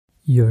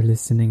You're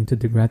listening to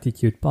the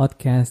Gratitude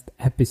Podcast,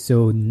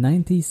 episode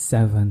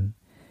 97.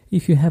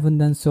 If you haven't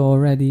done so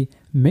already,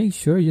 make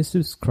sure you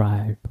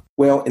subscribe.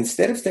 Well,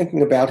 instead of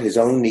thinking about his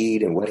own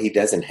need and what he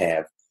doesn't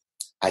have,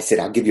 I said,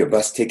 I'll give you a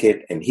bus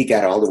ticket. And he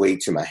got all the way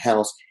to my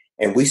house.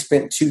 And we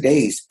spent 2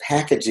 days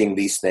packaging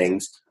these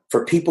things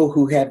for people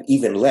who have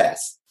even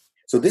less.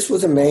 So this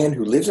was a man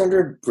who lives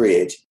under a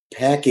bridge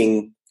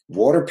packing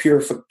water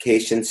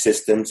purification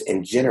systems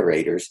and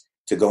generators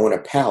to go on a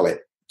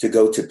pallet to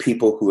go to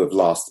people who have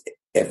lost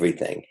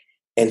everything.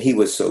 And he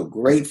was so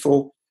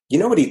grateful. You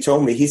know what he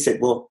told me? He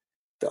said, well,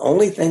 the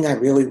only thing I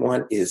really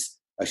want is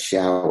a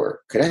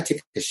shower. Could I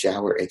take a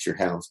shower at your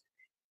house?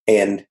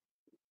 And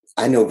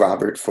I know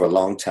Robert for a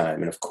long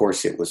time. And of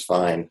course it was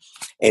fine.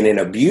 And in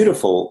a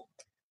beautiful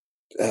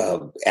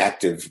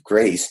act of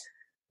grace,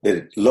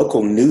 the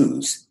local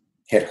news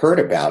had heard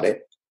about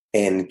it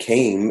and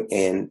came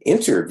and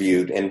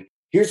interviewed. And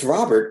here's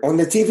Robert on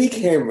the TV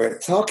camera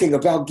talking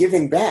about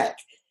giving back.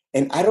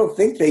 And I don't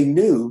think they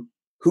knew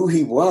who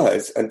he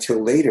was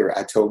until later.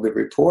 I told the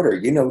reporter,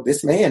 you know,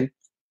 this man,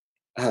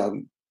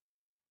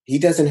 he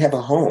doesn't have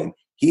a home.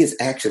 He is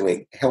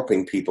actually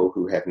helping people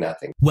who have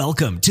nothing.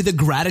 Welcome to the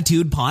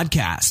Gratitude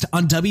Podcast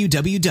on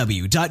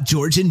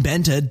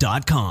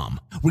www.georgianbenta.com,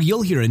 where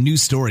you'll hear a new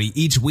story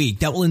each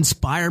week that will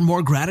inspire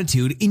more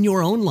gratitude in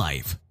your own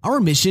life. Our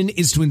mission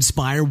is to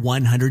inspire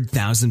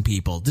 100,000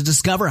 people to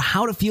discover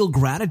how to feel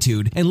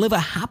gratitude and live a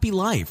happy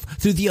life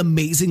through the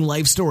amazing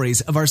life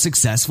stories of our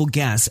successful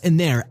guests and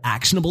their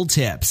actionable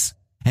tips.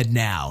 And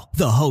now,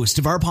 the host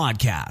of our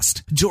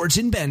podcast,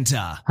 Georgian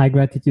Benta. Hi,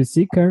 Gratitude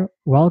Seeker.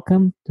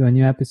 Welcome to a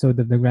new episode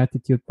of the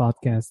Gratitude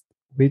Podcast.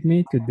 With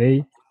me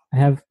today, I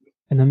have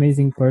an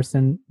amazing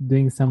person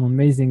doing some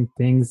amazing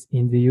things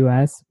in the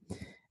US.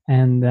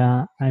 And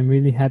I'm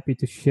really happy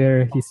to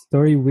share his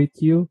story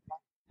with you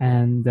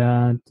and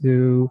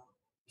to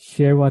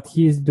share what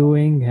he's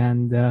doing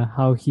and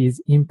how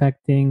he's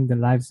impacting the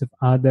lives of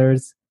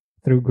others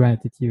through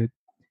gratitude.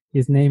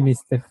 His name is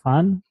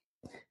Stefan.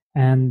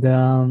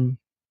 And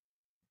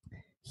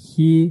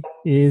he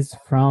is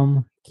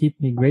from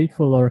Keep Me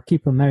Grateful or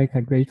Keep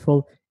aMErica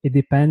Grateful. It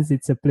depends.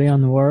 It's a play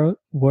on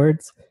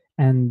words,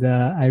 and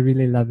I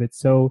really love it.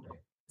 So,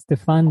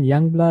 Stefan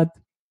Youngblood,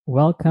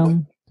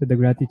 welcome to the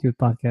Gratitude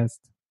Podcast.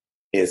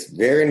 It's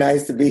very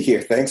nice to be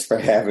here. Thanks for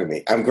having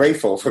me. I'm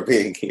grateful for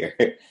being here.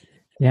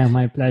 Yeah,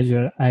 my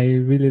pleasure. I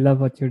really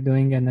love what you're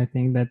doing, and I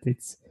think that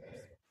it's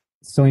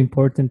so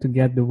important to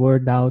get the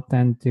word out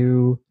and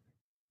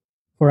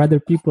for other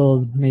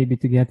people maybe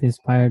to get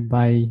inspired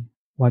by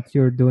what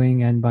you're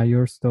doing and by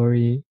your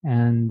story.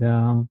 And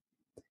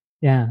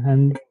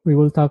and we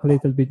will talk a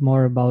little bit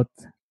more about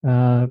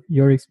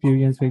your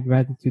experience with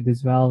gratitude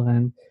as well.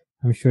 And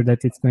I'm sure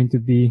that it's going to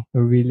be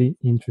a really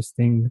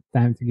interesting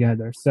time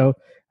together. So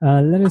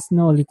let us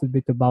know a little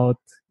bit about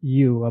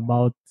you,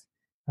 about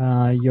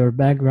your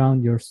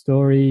background, your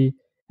story,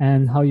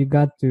 and how you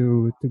got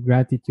to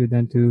gratitude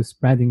and to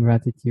spreading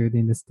gratitude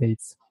in the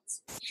States.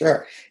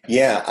 Sure.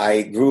 Yeah,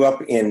 I grew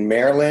up in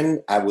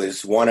Maryland. I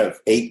was one of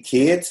 8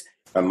 kids.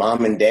 My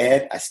mom and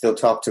dad, I still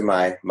talk to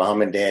my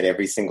mom and dad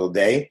every single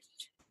day.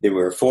 There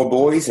were 4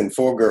 boys and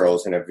 4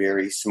 girls in a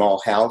very small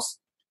house.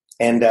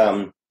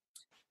 And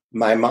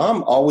my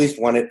mom always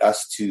wanted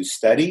us to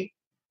study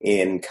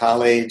in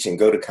college and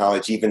go to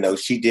college, even though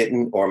she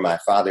didn't or my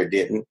father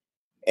didn't.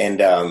 And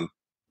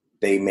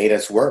they made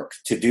us work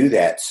to do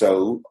that.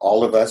 So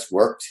all of us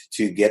worked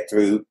to get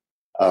through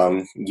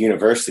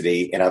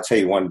university. And I'll tell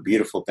you one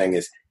beautiful thing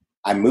is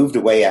I moved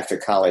away after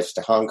college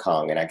to Hong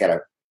Kong, and I got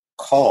a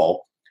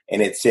call.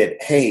 And it said,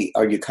 hey,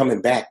 are you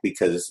coming back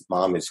because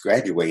mom is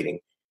graduating?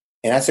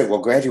 And I said, well,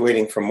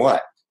 graduating from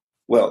what?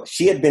 Well,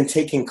 she had been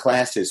taking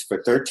classes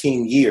for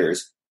 13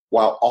 years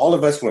while all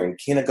of us were in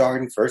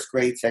kindergarten, first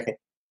grade, second.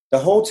 The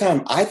whole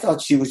time I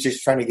thought she was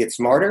just trying to get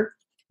smarter,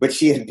 but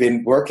she had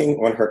been working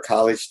on her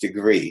college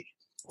degree.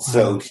 Wow.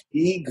 So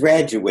she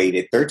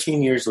graduated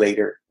 13 years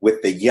later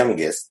with the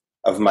youngest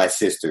of my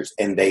sisters,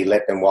 and they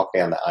let them walk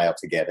down the aisle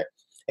together.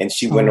 And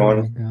she went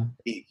on.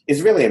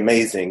 It's really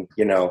amazing,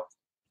 you know.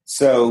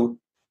 So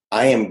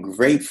I am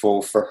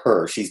grateful for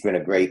her. She's been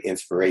a great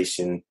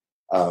inspiration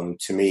to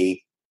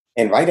me.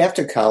 And right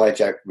after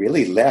college, I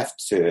really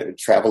left to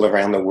travel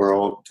around the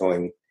world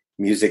doing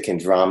music and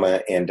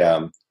drama and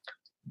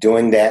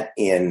doing that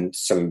in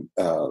some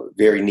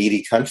very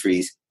needy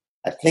countries.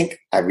 I think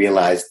I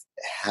realized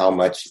how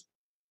much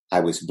I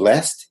was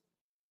blessed,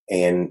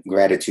 and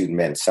gratitude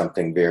meant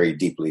something very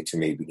deeply to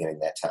me beginning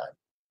that time.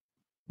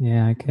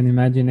 Yeah, I can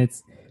imagine.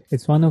 It's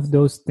one of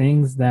those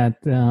things that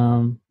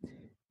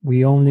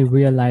we only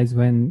realize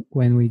when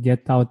we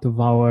get out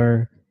of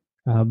our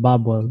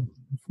bubble,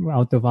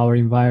 out of our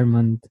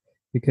environment,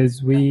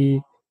 because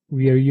we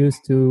are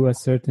used to a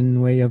certain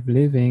way of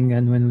living,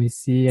 and when we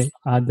see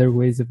other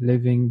ways of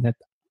living that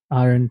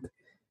aren't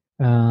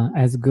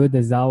as good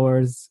as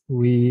ours,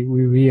 we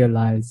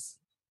realize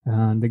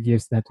the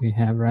gifts that we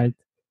have, right?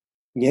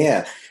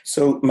 Yeah.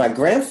 So my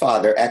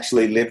grandfather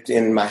actually lived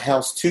in my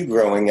house too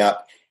growing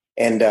up,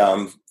 and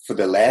for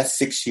the last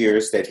 6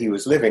 years that he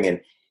was living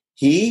in,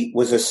 He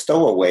was a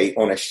stowaway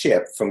on a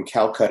ship from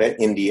Calcutta,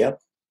 India.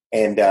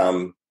 And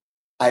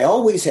I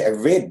always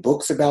have read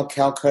books about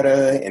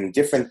Calcutta and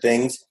different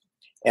things,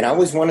 and I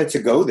always wanted to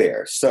go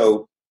there.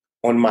 So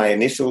on my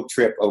initial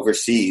trip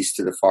overseas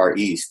to the Far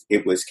East,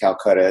 it was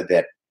Calcutta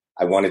that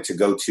I wanted to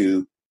go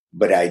to,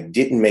 but I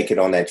didn't make it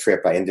on that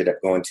trip. I ended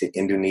up going to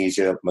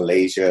Indonesia,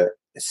 Malaysia,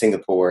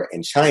 Singapore,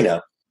 and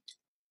China.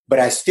 But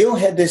I still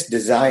had this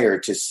desire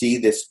to see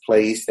this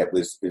place that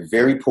was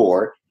very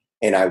poor,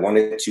 and I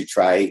wanted to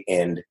try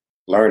and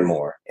learn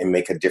more and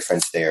make a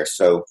difference there.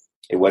 So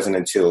it wasn't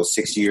until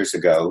 6 years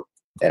ago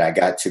that I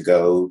got to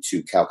go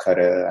to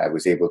Calcutta. I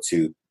was able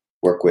to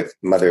work with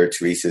Mother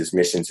Teresa's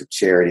Missions of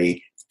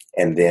Charity,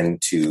 and then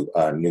to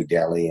New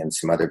Delhi and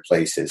some other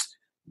places.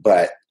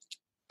 But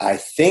I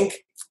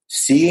think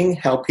seeing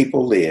how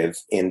people live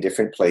in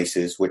different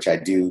places, which I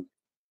do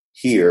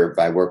here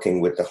by working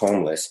with the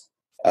homeless,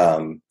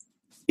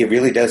 it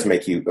really does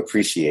make you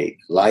appreciate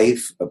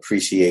life,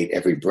 appreciate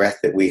every breath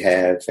that we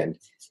have, and,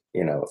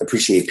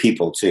 appreciate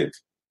people too.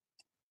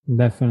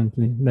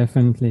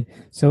 Definitely.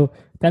 So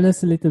tell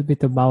us a little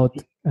bit about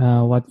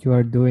what you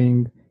are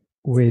doing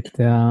with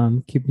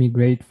Keep Me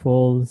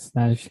Grateful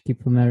 /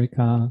 Keep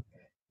America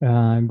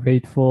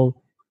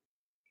Grateful.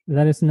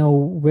 Let us know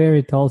where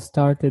it all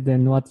started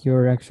and what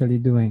you're actually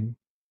doing.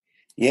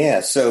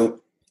 Yeah,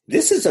 so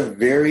this is a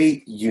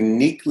very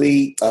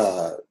uniquely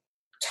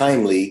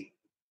timely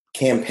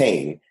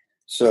campaign.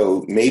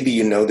 So maybe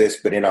you know this,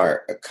 but in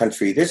our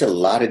country, there's a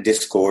lot of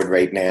discord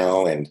right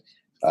now and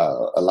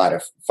a lot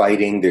of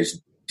fighting. There's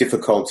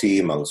difficulty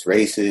amongst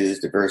races,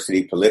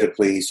 diversity,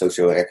 politically,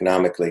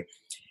 socioeconomically.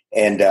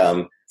 And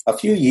a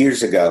few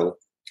years ago,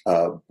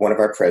 one of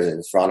our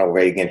presidents, Ronald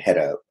Reagan, had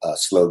a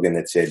slogan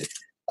that said,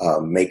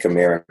 "Make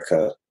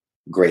America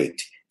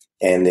Great."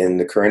 And then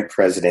the current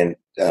president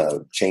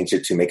changed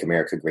it to "Make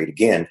America Great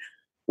Again."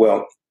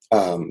 Well,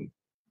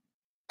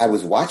 I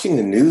was watching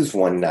the news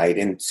one night,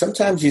 and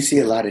sometimes you see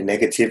a lot of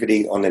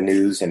negativity on the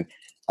news, and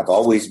I've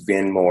always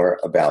been more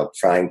about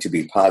trying to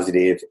be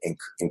positive and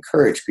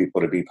encourage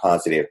people to be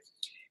positive.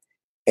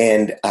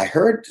 And I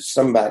heard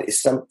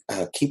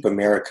Keep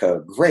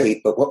America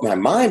Great, but what my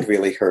mind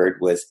really heard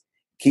was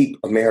Keep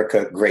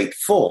America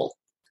Grateful,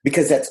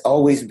 because that's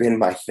always been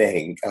my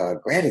thing,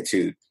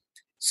 gratitude.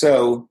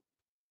 So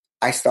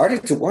I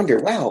started to wonder,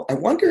 wow, I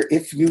wonder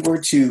if you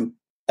were to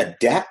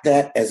adapt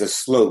that as a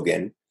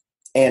slogan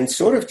and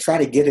sort of try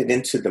to get it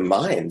into the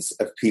minds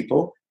of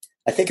people,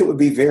 I think it would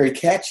be very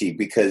catchy,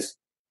 because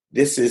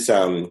this is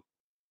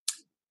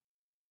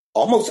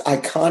almost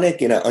iconic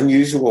in an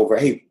unusual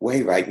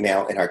way right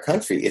now in our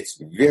country. It's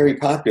very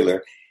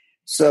popular.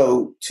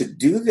 So to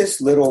do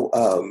this little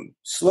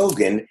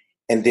slogan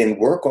and then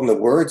work on the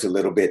words a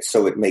little bit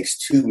so it makes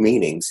two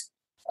meanings.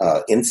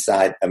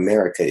 Inside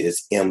America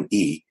is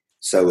M-E.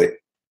 So it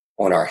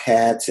on our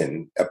hats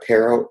and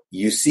apparel,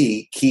 you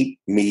see, Keep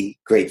Me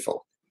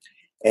Grateful.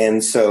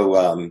 And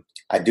so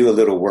I do a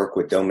little work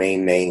with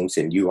domain names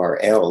and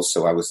URLs.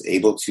 So I was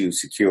able to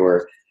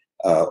secure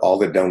all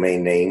the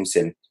domain names.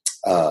 And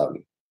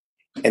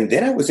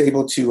then I was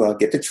able to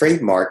get the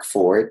trademark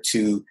for it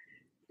to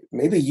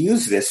maybe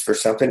use this for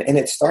something. And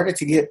it started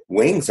to get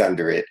wings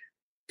under it.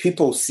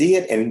 People see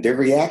it and their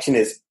reaction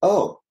is,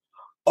 oh,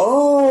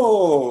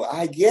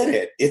 I get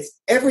it. It's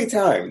every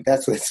time.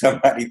 That's what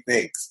somebody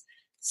thinks.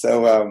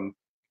 So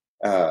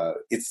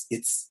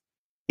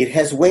it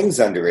has wings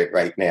under it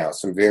right now.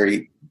 Some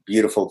very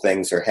beautiful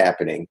things are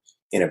happening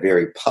in a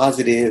very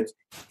positive,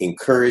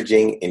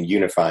 encouraging, and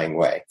unifying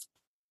way.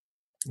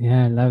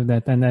 Yeah, I love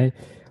that. And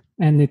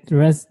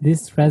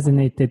this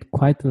resonated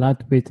quite a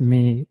lot with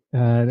me.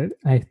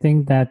 I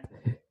think that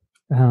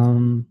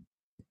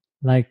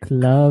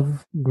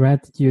love,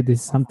 gratitude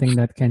is something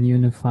that can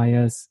unify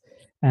us.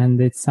 And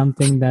it's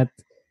something that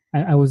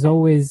I was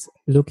always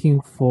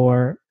looking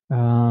for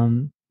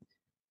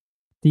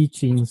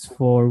teachings,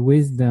 for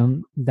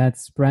wisdom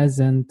that's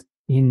present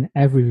in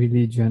every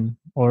religion,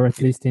 or at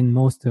least in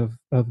most of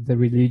the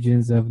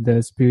religions of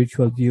the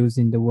spiritual views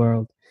in the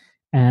world.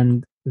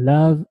 And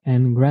love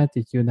and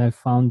gratitude I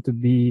found to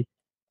be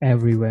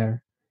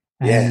everywhere.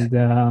 Yeah.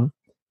 And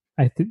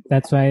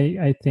that's why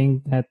I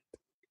think that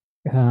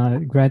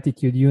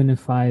gratitude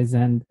unifies,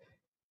 and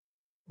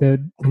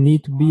the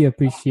need to be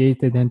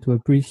appreciated and to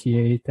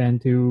appreciate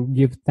and to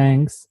give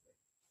thanks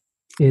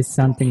is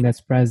something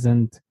that's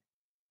present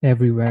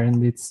everywhere.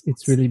 And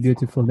it's really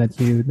beautiful that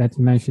you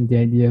mentioned the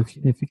idea of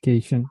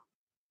unification.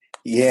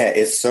 Yeah,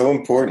 it's so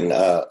important.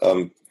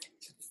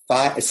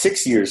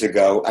 6 years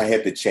ago, I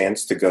had the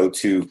chance to go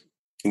to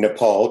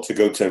Nepal, to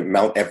go to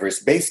Mount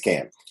Everest Base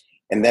Camp.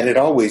 And that had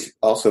always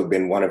also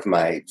been one of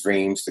my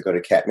dreams, to go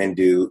to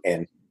Kathmandu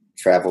and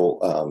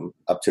travel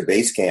up to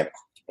base camp.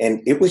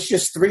 And it was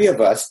just three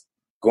of us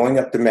going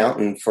up the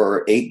mountain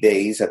for 8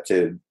 days, up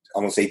to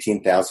almost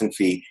 18,000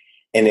 feet.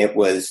 And it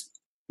was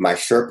my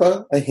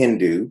Sherpa, a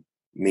Hindu,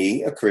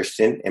 me, a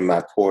Christian, and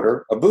my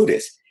porter, a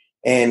Buddhist.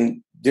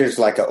 And there's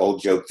like an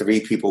old joke,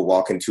 three people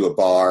walk into a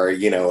bar,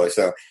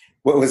 so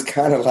what was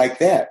kind of like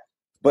that.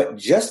 But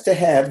just to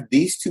have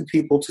these two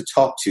people to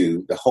talk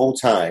to the whole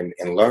time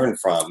and learn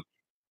from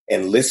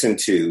and listen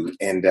to,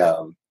 and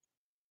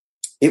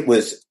it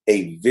was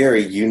a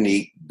very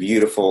unique,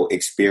 beautiful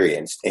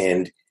experience.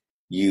 And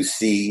you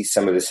see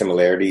some of the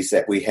similarities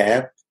that we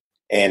have.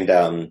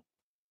 And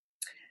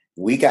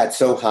we got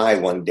so high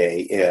one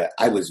day,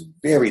 I was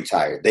very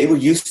tired. They were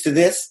used to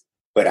this,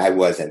 but I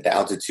wasn't. The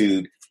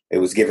altitude, it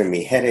was giving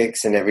me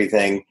headaches and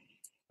everything.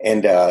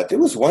 And there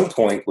was one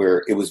point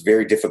where it was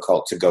very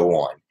difficult to go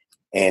on.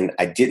 And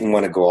I didn't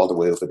want to go all the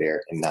way over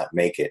there and not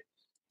make it.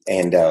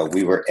 And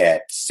we were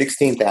at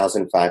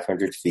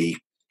 16,500 feet.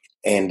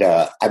 And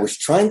I was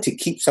trying to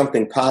keep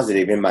something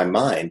positive in my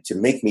mind to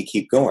make me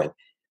keep going.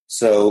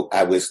 So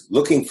I was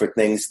looking for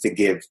things to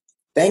give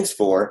thanks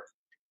for,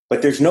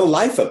 but there's no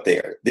life up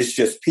there. There's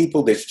just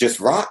people, there's just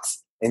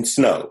rocks and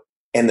snow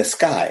and the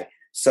sky.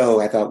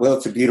 So I thought, well,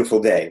 it's a beautiful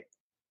day.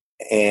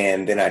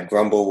 And then I'd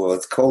grumble, well,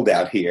 it's cold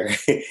out here.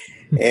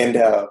 And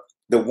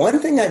the one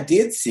thing I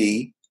did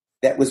see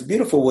that was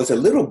beautiful was a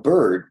little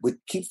bird would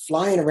keep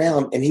flying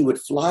around, and he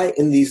would fly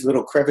in these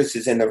little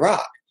crevices in the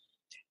rock.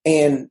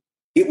 And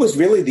it was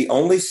really the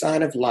only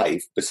sign of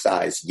life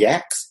besides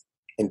yaks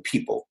and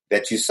people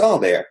that you saw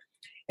there.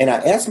 And I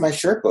asked my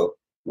Sherpa,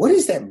 what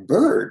is that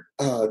bird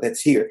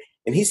that's here?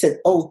 And he said,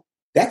 oh,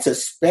 that's a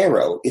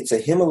sparrow. It's a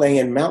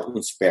Himalayan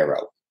mountain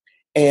sparrow.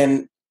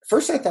 And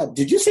first I thought,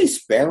 did you say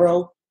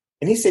sparrow?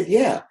 And he said,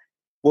 yeah.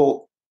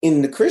 Well,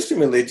 in the Christian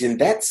religion,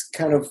 that's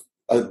kind of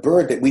a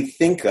bird that we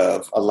think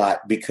of a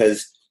lot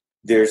because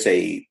there's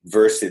a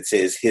verse that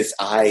says his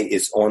eye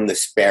is on the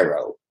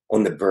sparrow,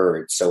 on the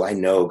bird. So I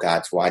know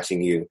God's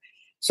watching you.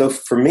 So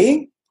for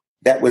me,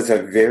 that was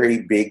a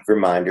very big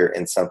reminder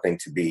and something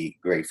to be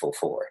grateful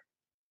for.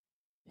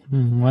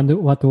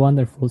 What a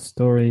wonderful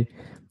story.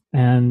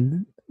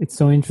 And it's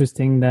so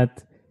interesting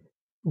that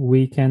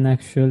we can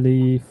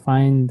actually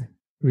find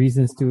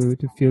reasons to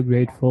feel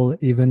grateful,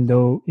 even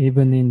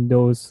in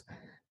those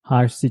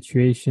harsh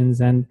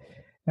situations. And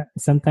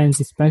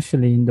sometimes,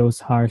 especially in those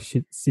harsh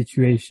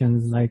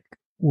situations, like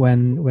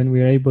when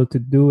we're able to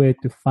do it,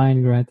 to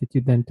find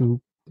gratitude and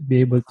to be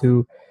able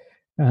to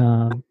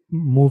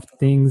move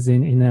things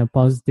in a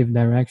positive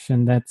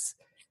direction, that's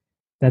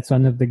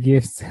one of the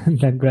gifts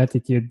that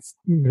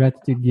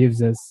gratitude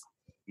gives us.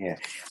 Yeah.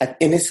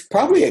 And it's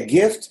probably a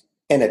gift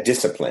and a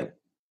discipline.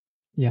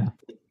 Yeah.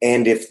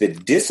 And if the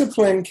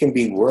discipline can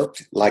be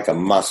worked like a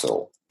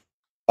muscle,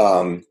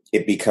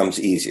 it becomes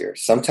easier.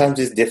 Sometimes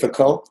it's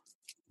difficult,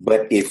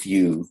 but if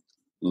you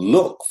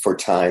look for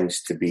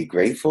times to be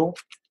grateful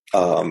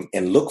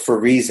and look for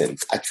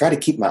reasons, I try to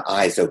keep my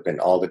eyes open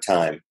all the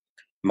time.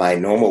 My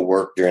normal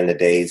work during the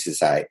days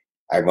is I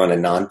run a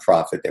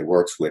nonprofit that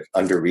works with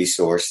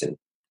under-resourced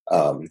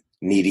and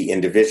needy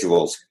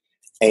individuals.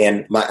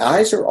 And my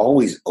eyes are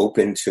always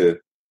open to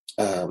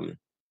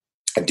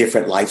a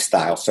different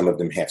lifestyle some of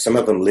them have. Some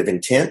of them live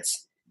in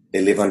tents.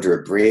 They live under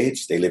a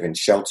bridge. They live in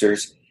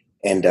shelters.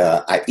 And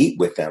I eat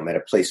with them at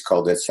a place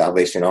called the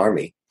Salvation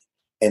Army.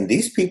 And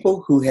these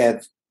people who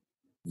have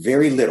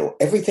very little,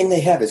 everything they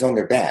have is on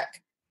their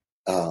back.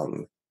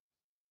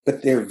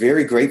 But they're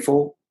very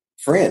grateful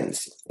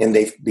friends, and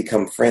they've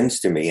become friends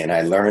to me. And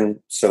I learned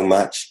so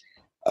much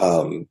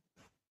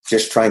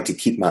just trying to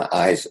keep my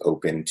eyes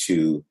open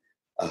to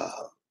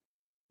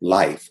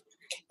life.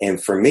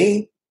 And for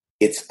me,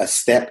 it's a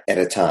step at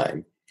a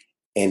time.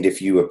 And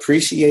if you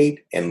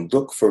appreciate and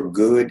look for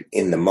good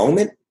in the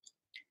moment,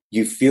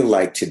 you feel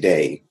like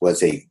today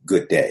was a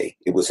good day.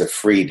 It was a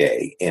free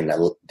day and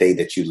a day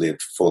that you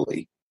lived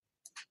fully.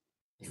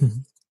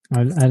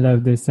 I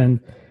love this. And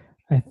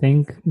I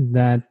think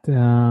that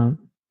the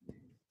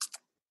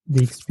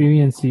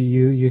experience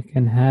you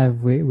can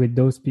have with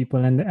those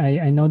people, and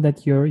I know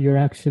that you're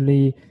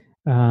actually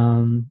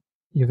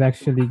you've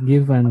actually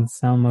given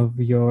some of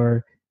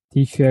your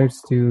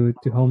T-shirts to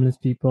homeless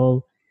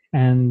people,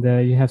 and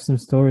you have some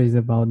stories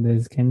about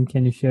this. Can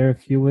you share a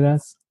few with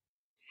us?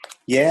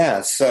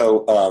 Yeah,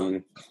 so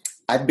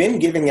I've been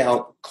giving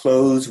out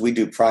clothes. We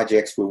do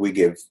projects where we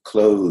give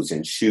clothes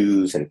and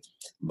shoes and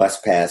bus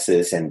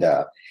passes. And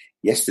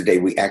yesterday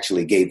we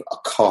actually gave a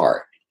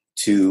car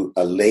to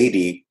a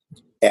lady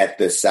at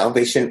the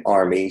Salvation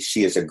Army.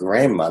 She is a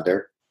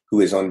grandmother who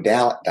is on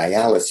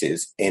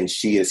dialysis, and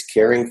she is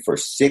caring for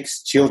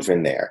 6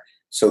 children there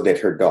so that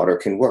her daughter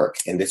can work.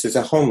 And this is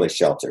a homeless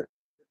shelter.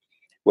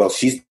 Well,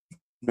 she's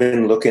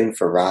been looking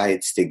for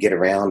rides to get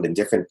around and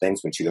different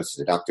things when she goes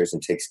to the doctors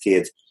and takes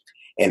kids.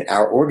 And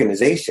our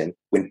organization,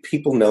 when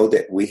people know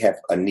that we have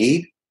a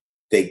need,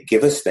 they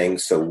give us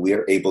things so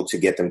we're able to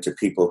get them to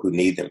people who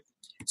need them.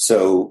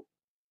 So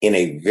in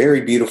a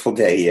very beautiful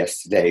day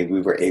yesterday,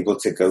 we were able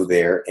to go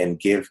there and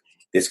give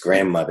this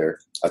grandmother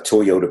a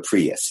Toyota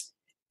Prius.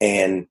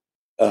 And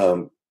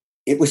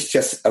it was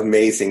just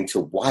amazing to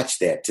watch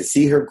that, to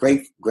see her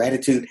great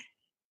gratitude.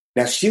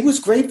 Now, she was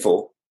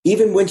grateful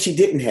even when she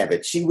didn't have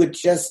it. She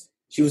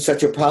was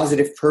such a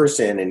positive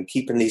person and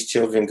keeping these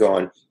children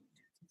going.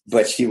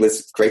 But she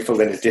was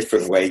grateful in a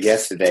different way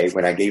yesterday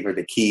when I gave her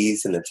the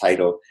keys and the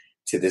title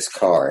to this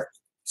car.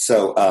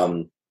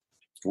 So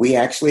we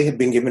actually had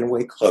been giving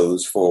away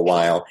clothes for a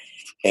while.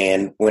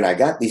 And when I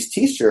got these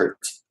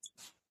T-shirts,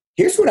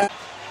 here's what I...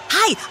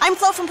 Hi, I'm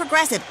Flo from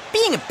Progressive.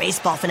 Being a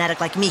baseball fanatic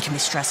like me can be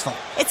stressful.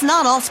 It's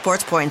not all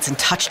sports points and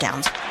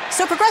touchdowns.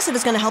 So Progressive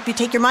is going to help you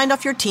take your mind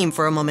off your team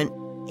for a moment.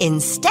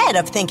 Instead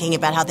of thinking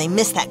about how they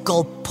missed that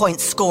goal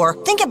point score,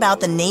 think about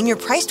the Name Your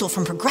Price tool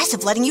from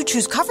Progressive, letting you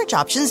choose coverage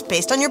options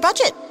based on your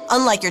budget,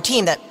 unlike your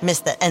team that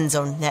missed the end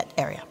zone net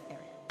area.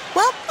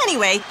 Well,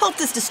 anyway, hope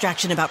this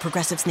distraction about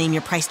Progressive's Name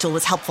Your Price tool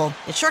was helpful.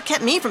 It sure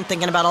kept me from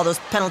thinking about all those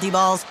penalty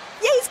balls.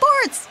 Yay,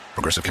 sports!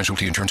 Progressive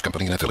Casualty Insurance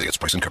Company and Affiliates.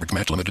 Price and coverage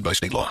match limited by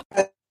state law.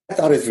 I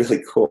thought it was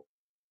really cool.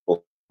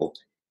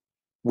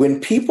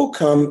 When people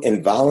come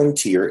and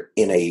volunteer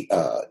in a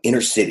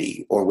inner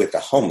city or with the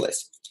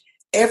homeless,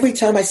 every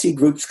time I see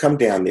groups come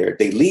down there,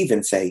 they leave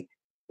and say,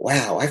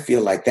 wow, I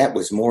feel like that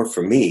was more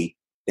for me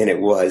than it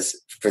was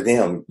for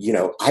them. You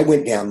know, I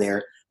went down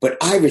there, but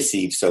I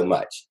received so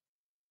much.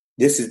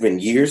 This has been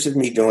years of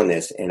me doing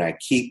this, and I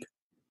keep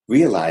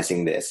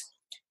realizing this.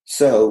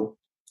 So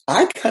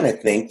I kind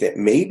of think that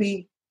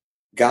maybe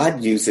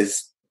God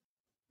uses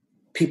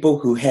people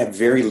who have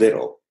very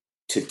little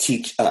to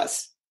teach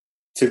us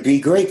to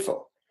be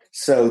grateful.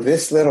 So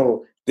this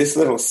little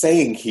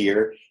saying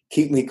here,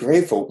 keep me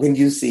grateful. When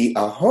you see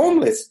a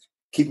homeless,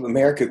 keep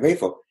aMErica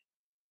grateful,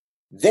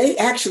 they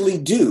actually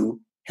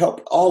do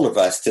help all of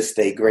us to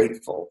stay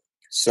grateful.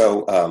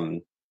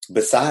 So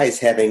besides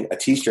having a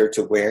T-shirt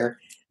to wear,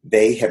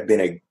 they have been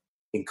an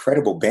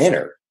incredible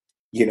banner,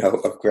 you know,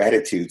 of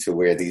gratitude to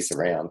wear these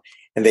around.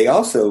 And they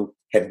also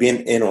have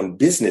been in on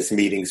business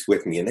meetings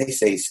with me, and they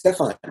say,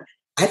 Stefan,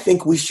 I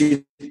think we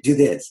should do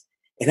this.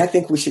 And I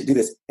think we should do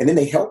this. And then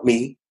they help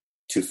me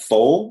to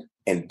fold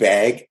and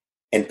bag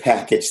and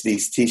package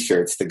these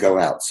T-shirts to go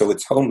out. So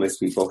it's homeless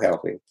people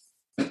helping.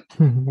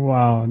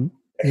 Wow.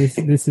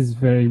 This is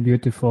very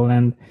beautiful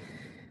and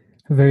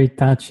very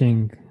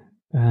touching.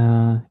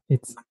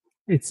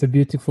 It's a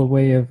beautiful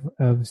way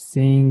of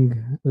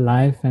seeing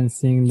life and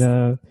seeing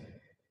the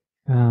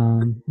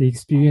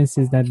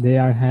experiences that they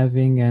are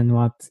having and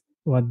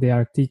what they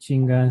are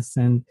teaching us.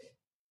 And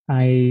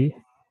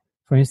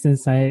for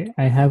instance, I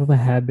have a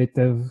habit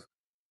of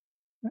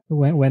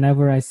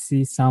whenever I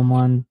see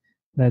someone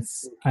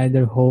that's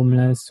either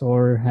homeless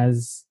or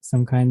has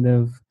some kind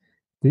of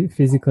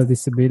physical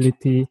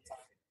disability,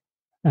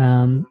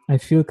 I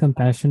feel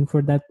compassion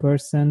for that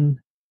person,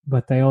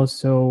 but I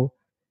also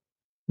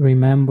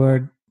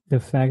remember the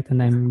fact,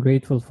 and I'm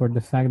grateful for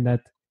the fact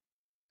that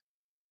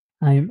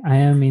I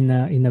am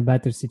in a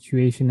better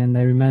situation, and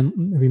I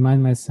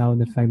remind myself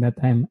the fact that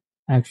I'm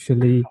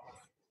actually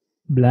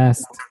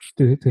blessed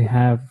to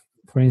have,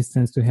 for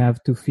instance, to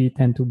have 2 feet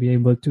and to be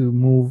able to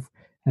move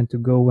and to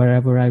go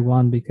wherever I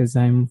want, because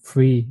I'm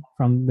free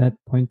from that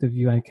point of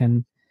view. I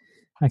can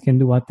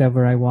do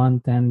whatever I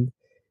want, and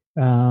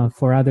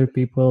for other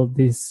people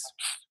this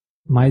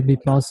might be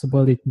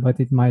possible, but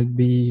it might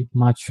be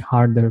much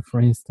harder, for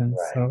instance.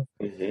 Right.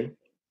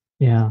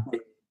 So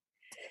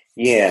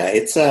yeah,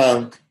 it's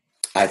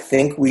I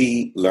think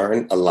we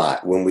learn a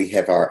lot when we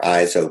have our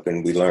eyes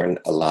open. We learn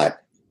a lot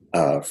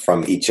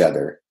from each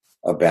other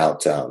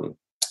about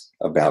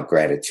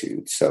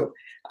gratitude. So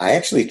I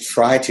actually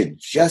try to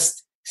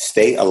just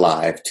stay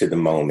alive to the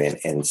moment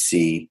and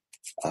see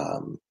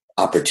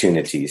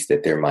opportunities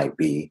that there might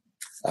be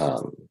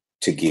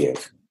to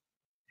give.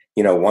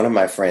 You know, one of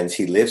my friends,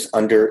 he lives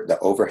under the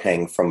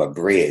overhang from a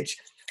bridge,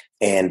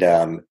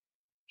 and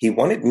he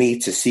wanted me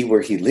to see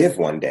where he lived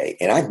one day.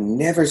 And I've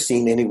never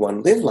seen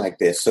anyone live like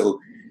this. So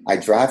I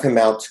drive him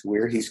out to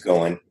where he's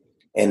going,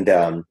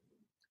 and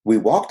we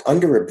walked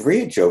under a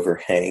bridge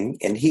overhang,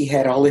 and he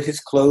had all of his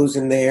clothes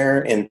in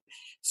there and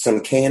some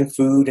canned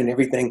food and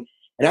everything.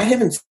 And I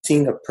haven't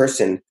seen a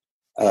person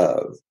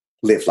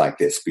live like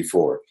this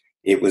before.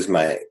 It was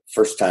my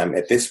first time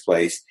at this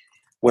place.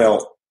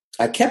 Well,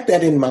 I kept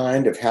that in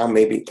mind of how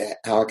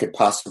I could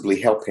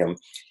possibly help him.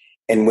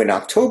 And when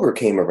October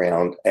came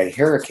around, a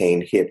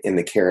hurricane hit in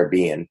the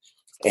Caribbean,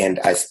 and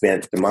I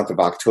spent the month of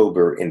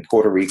October in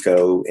Puerto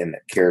Rico in the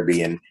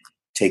Caribbean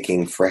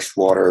taking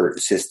freshwater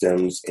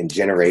systems and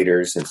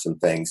generators and some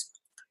things.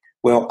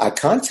 Well, I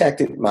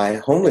contacted my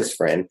homeless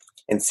friend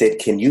and said,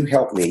 can you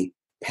help me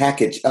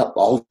package up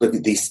all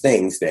of these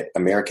things that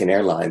American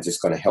Airlines is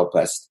going to help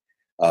us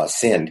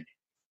send?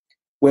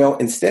 Well,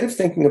 instead of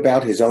thinking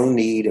about his own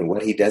need and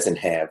what he doesn't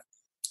have,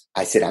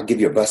 I said, I'll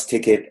give you a bus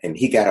ticket. And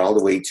he got all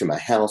the way to my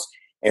house.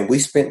 And we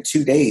spent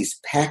 2 days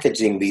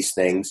packaging these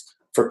things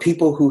for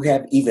people who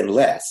have even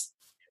less.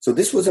 So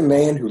this was a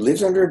man who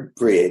lives under a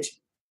bridge,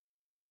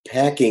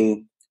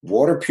 packing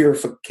water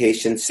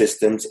purification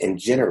systems and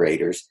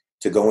generators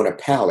to go on a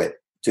pallet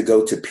to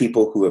go to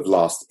people who have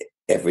lost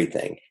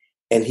everything.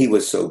 And he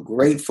was so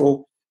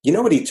grateful. You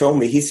know what he told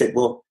me? He said,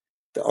 well,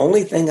 the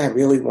only thing I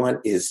really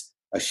want is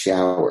a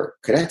shower.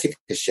 Could I take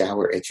a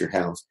shower at your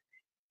house?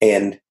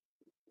 And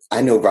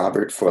I know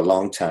Robert for a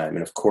long time,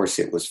 and of course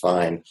it was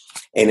fine.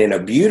 And in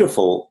a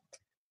beautiful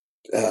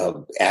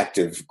act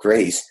of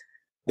grace,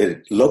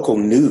 the local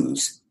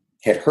news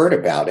had heard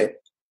about it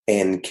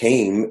and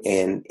came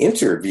and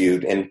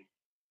interviewed. And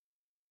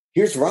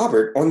here's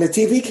Robert on the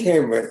TV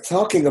camera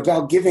talking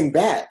about giving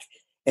back.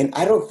 And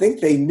I don't think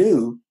they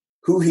knew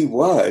who he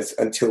was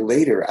until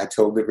later. I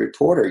told the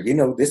reporter,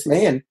 this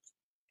man,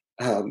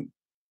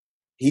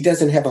 he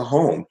doesn't have a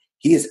home.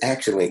 He is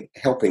actually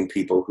helping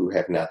people who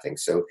have nothing.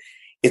 So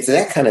it's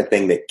that kind of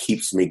thing that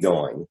keeps me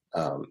going.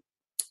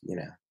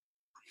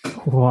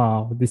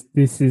 Wow,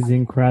 this is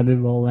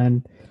incredible,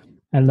 and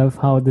I love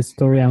how the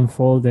story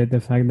unfolded. The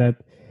fact that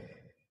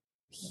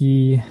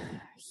he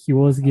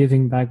was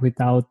giving back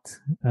without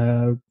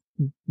the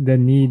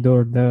need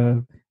or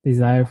the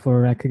desire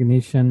for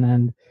recognition,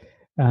 and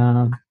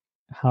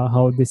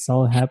how this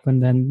all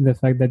happened, and the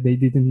fact that they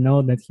didn't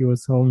know that he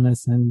was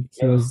homeless and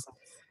he was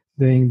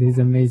doing these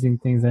amazing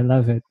things. I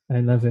love it.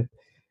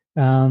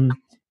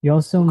 You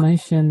also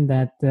mentioned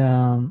that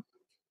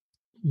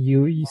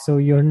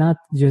you're not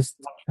just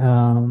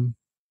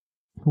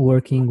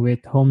working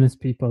with homeless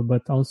people,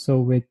 but also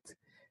with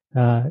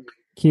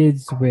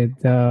kids, with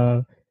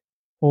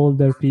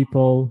older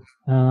people.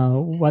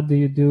 What do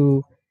you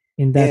do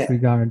in that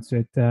regards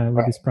with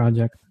this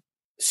project?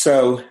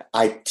 So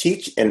I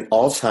teach an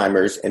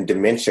Alzheimer's and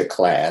dementia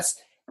class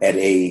at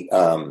a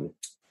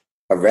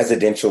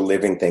residential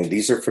living thing.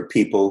 These are for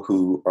people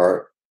who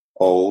are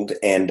old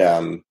and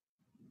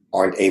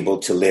aren't able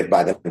to live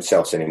by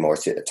themselves anymore.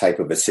 It's a type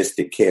of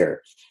assisted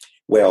care.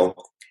 Well,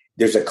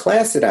 there's a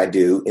class that I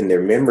do in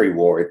their memory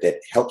ward that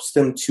helps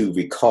them to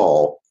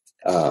recall.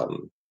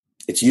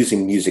 It's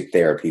using music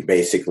therapy,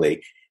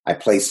 basically. I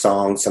play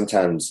songs,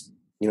 sometimes,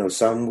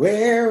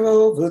 somewhere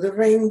over the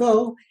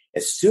rainbow.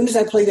 As soon as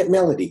I play that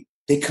melody,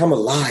 they come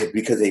alive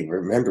because they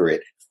remember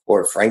it,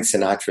 or a Frank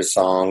Sinatra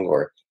song,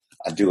 or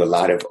I do a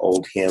lot of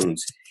old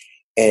hymns.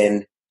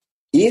 And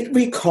it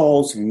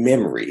recalls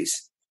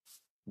memories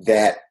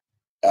that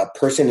a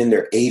person in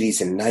their 80s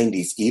and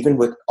 90s, even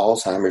with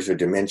Alzheimer's or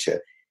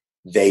dementia,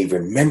 they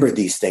remember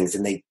these things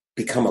and they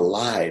become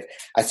alive.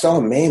 I saw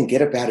a man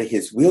get up out of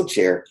his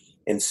wheelchair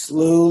and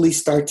slowly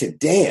start to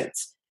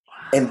dance.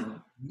 And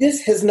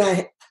this has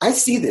not, I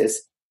see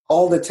this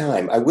all the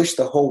time. I wish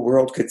the whole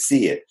world could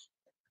see it,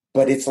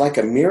 but it's like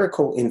a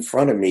miracle in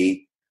front of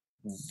me,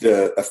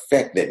 the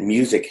effect that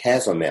music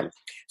has on them.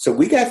 So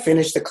we got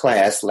finished the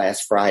class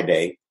last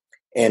Friday,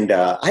 and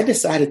I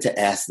decided to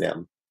ask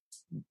them.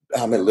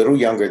 I'm a little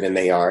younger than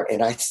they are.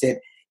 And I said,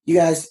 you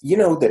guys, you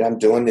know that I'm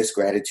doing this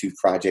gratitude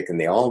project, and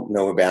they all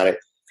know about it.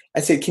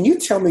 I said, can you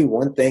tell me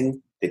one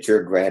thing that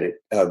you're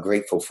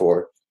grateful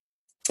for?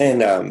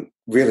 And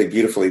really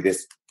beautifully,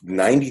 this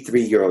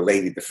 93-year-old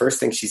lady, the first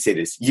thing she said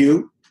is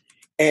you.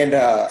 And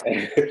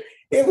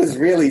it was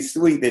really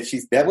sweet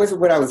that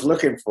wasn't what I was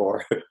looking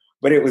for,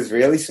 but it was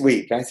really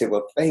sweet. And I said,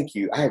 well, thank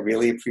you. I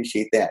really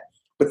appreciate that.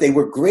 But they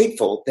were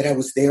grateful that I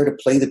was there to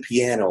play the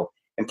piano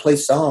and play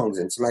songs,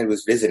 and somebody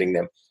was visiting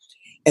them.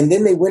 And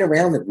then they went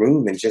around the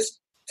room and just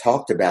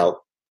talked about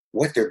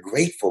what they're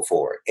grateful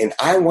for. And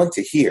I want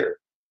to hear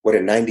what a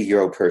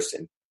 90-year-old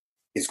person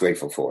is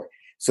grateful for.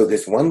 So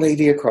this one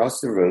lady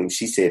across the room,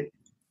 she said,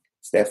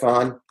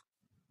 Stefan,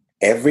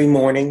 every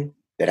morning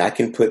that I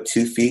can put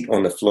 2 feet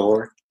on the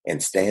floor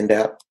and stand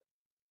up,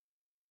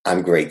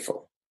 I'm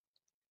grateful.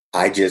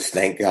 I just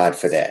thank God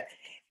for that.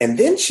 And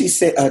then she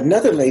said,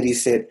 another lady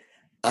said,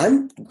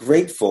 I'm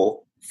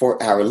grateful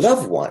for our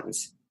loved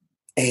ones.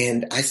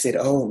 And I said,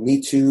 oh,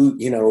 me too,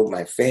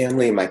 my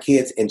family and my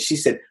kids. And she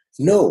said,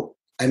 no,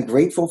 I'm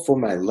grateful for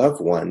my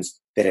loved ones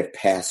that have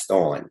passed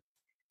on,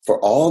 for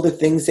all the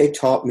things they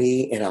taught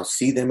me, and I'll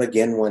see them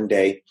again one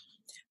day.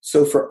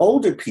 So for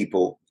older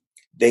people,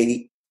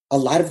 a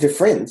lot of their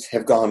friends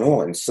have gone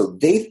on. So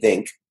they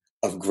think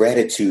of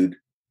gratitude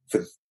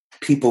for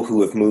people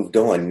who have moved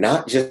on,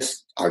 not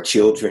just our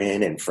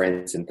children and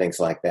friends and things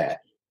like that.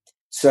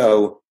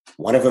 So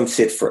one of them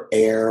said for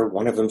air,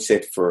 one of them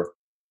said for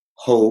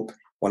hope,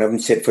 one of them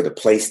said for the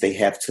place they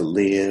have to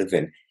live,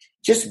 and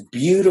just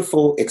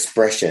beautiful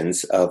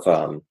expressions of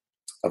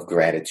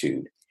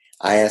gratitude.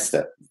 I asked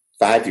a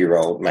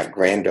 5-year-old, my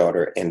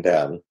granddaughter, and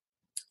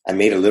I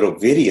made a little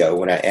video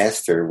when I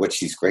asked her what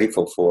she's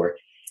grateful for.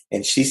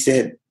 And she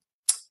said,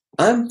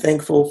 I'm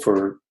thankful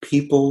for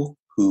people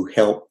who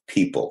help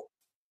people.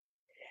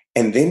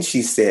 And then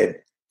she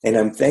said, and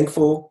I'm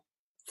thankful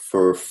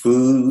for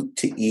food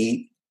to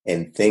eat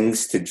and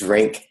things to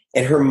drink.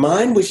 And her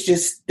mind was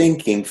just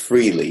thinking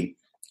freely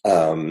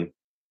of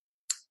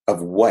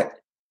what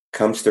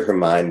comes to her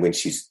mind when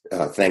she's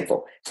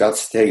thankful. So I'll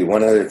just tell you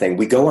one other thing.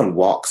 We go on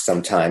walks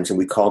sometimes, and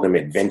we call them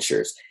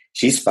adventures.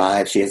 She's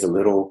 5. She has a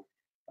little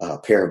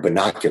pair of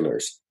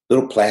binoculars,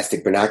 little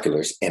plastic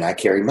binoculars, and I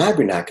carry my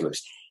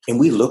binoculars. And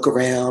we look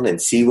around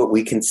and see what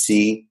we can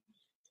see.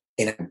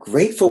 And I'm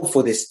grateful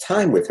for this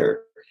time with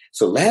her.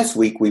 So last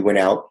week we went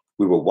out,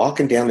 we were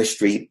walking down the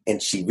street,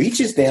 and she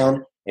reaches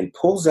down and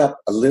pulls up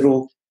a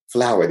little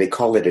flower. They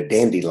call it a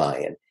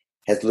dandelion.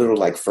 Has little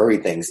like furry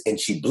things, and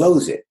she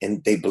blows it,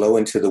 and they blow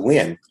into the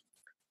wind.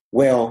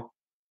 Well,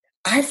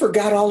 I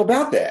forgot all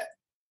about that.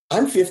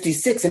 I'm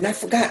 56, and I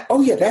forgot,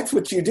 oh yeah, that's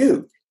what you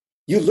do.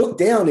 You look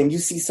down and you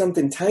see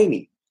something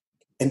tiny,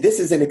 and this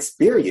is an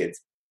experience.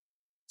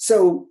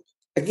 So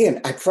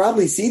again, I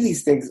probably see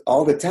these things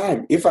all the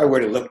time if I were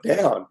to look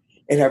down,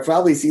 and I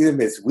probably see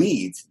them as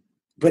weeds.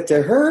 But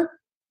to her,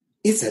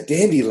 it's a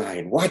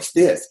dandelion. Watch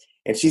this.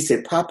 And she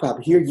said, Pop,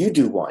 here, you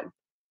do one.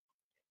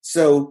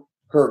 So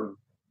her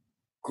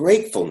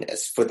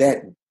gratefulness for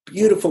that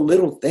beautiful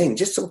little thing,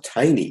 just so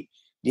tiny,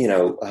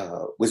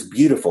 was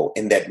beautiful.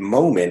 In that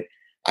moment,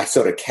 I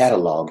sort of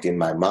cataloged in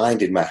my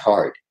mind and my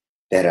heart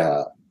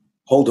that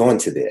hold on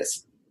to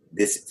this.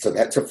 So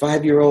that's a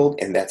 5-year-old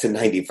and that's a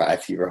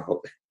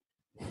 95-year-old.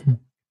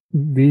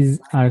 These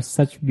are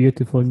such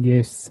beautiful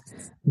gifts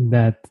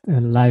that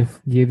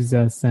life gives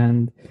us,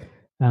 and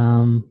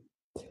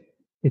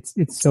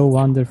it's so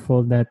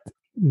wonderful that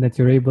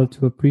you're able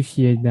to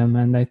appreciate them.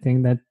 And I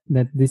think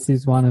that this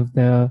is one of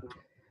the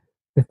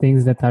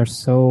things that are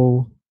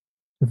so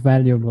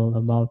valuable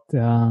about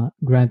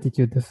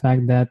gratitude, the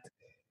fact that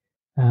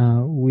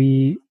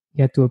we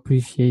get to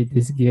appreciate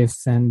these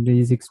gifts and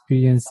these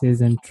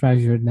experiences and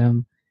treasure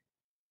them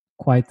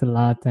quite a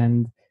lot,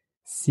 and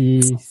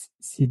see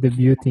the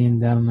beauty in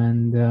them,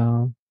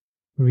 and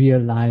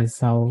realize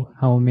how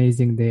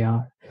amazing they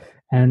are.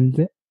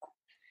 And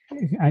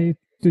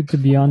to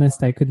be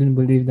honest, I couldn't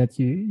believe that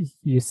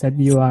you said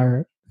you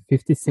are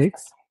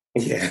 56.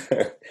 Yeah.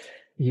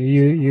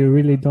 You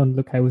really don't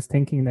look. I was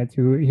thinking that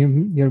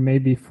you're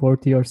maybe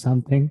 40 or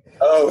something.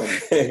 Oh,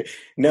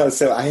 no.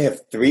 So I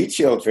have 3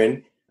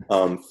 children,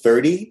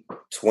 30,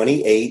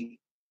 28,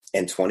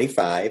 and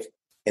 25.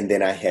 And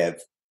then I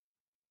have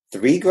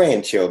 3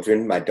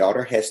 grandchildren. My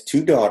daughter has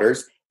 2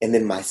 daughters. And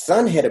then my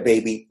son had a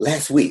baby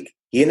last week.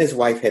 He and his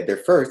wife had their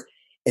first.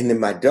 And then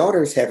my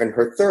daughter's having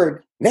her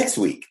third next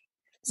week.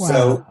 Wow.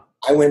 So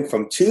I went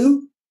from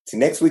 2 to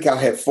next week I'll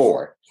have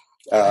 4.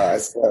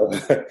 So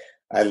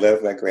I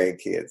love my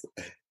grandkids.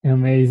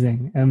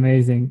 Amazing.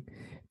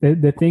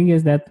 The thing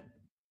is that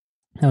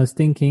I was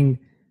thinking,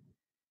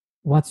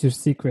 what's your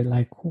secret?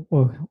 Like,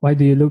 why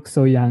do you look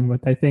so young?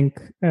 But I think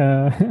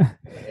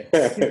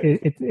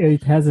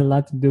it has a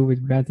lot to do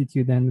with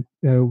gratitude and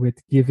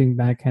with giving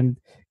back,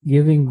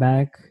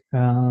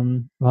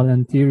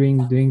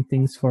 volunteering, doing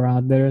things for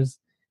others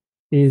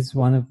is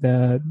one of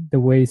the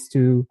ways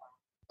to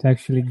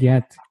actually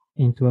get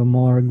into a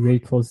more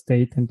grateful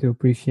state and to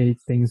appreciate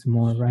things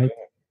more, right?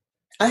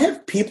 I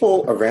have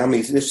people around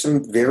me. There's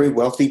some very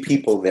wealthy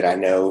people that I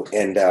know,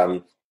 and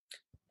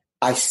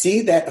I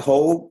see that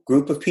whole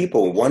group of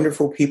people,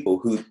 wonderful people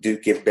who do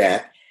give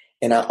back.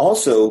 And I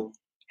also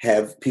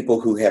have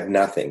people who have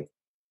nothing.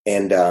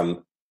 And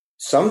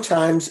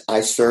sometimes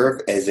I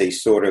serve as a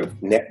sort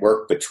of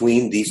network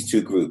between these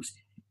 2 groups,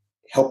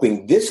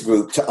 helping this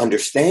group to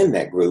understand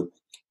that group,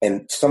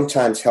 and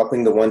sometimes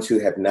helping the ones who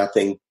have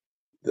nothing.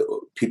 The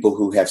people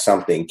who have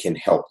something can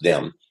help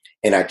them.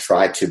 And I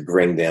try to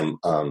bring them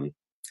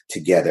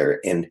together.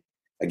 And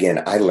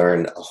again, I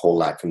learn a whole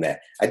lot from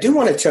that. I do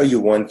want to tell you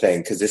one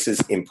thing, because this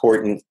is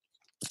important.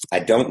 I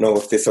don't know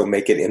if this will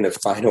make it in the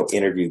final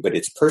interview, but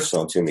it's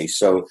personal to me.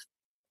 So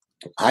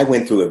I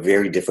went through a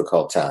very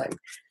difficult time,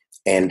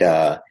 and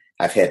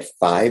I've had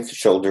 5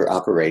 shoulder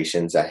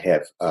operations. I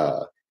have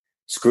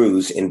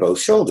screws in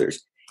both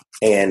shoulders.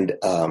 And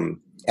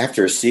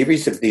after a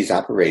series of these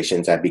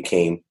operations, I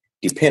became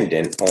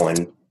dependent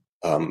on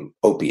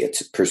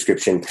opiates,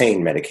 prescription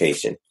pain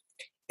medication.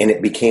 And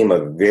it became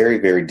a very,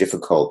 very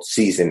difficult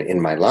season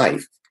in my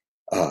life.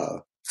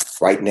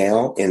 Right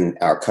now in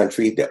our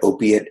country, the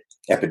opiate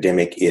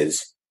epidemic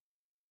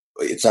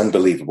it's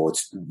unbelievable.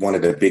 It's one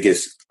of the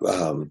biggest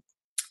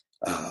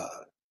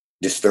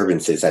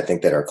disturbances, I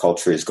think, that our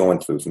culture is going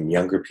through, from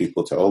younger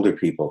people to older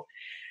people.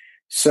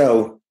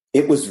 So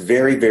it was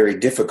very, very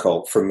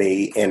difficult for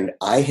me. And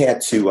I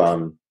had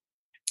to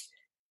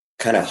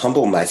kind of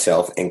humble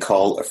myself and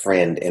call a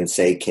friend and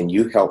say, can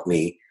you help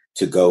me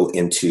to go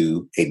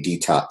into a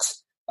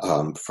detox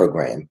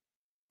program?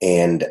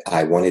 And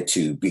I wanted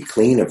to be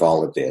clean of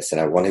all of this, and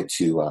I wanted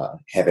to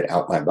have it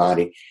out my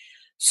body.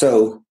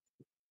 So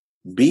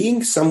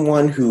being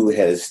someone who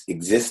has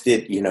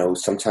existed,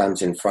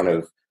 sometimes in front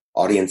of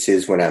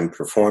audiences when I'm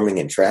performing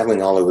and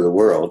traveling all over the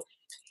world,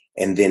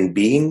 and then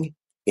being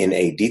in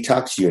a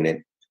detox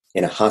unit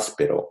in a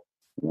hospital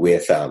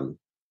with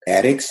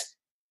addicts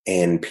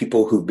and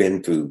people who've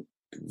been through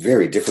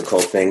very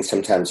difficult things,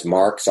 sometimes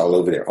marks all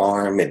over their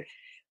arm. And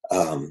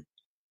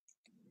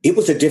it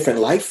was a different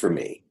life for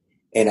me.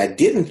 And I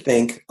didn't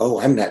think, oh,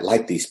 I'm not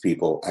like these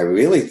people. I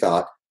really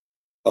thought,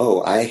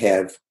 oh, I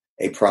have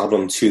a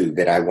problem too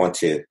that I want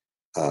to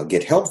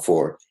get help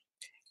for.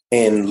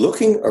 And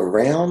looking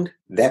around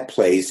that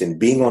place and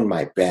being on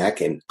my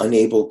back and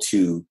unable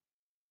to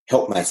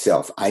help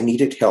myself, I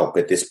needed help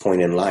at this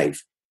point in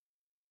life.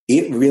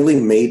 It really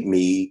made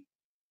me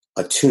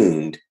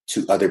attuned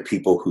to other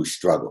people who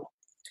struggle.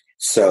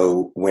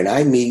 So when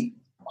I meet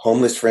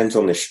homeless friends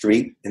on the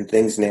street and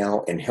things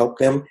now and help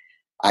them,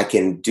 I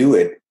can do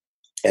it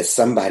as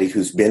somebody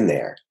who's been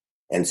there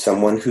and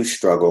someone who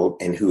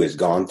struggled and who has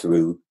gone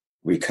through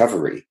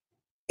recovery.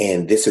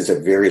 And this is a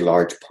very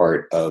large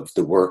part of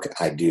the work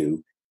I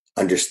do,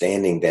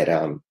 understanding that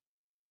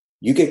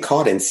you get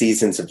caught in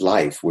seasons of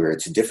life where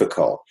it's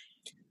difficult.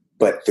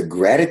 But the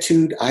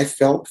gratitude I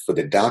felt for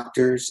the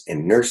doctors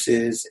and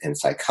nurses and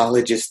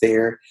psychologists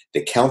there,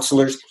 the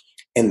counselors,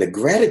 and the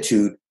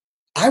gratitude,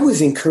 I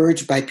was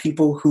encouraged by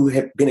people who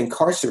have been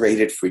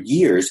incarcerated for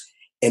years,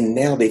 and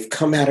now they've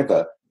come out of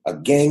a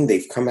gang,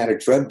 they've come out of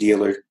drug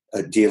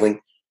dealing,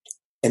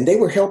 and they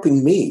were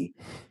helping me.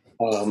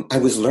 I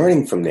was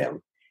learning from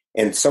them.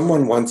 And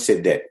someone once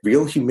said that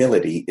real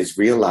humility is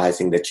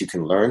realizing that you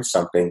can learn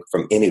something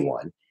from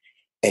anyone,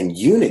 and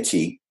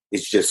unity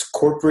is just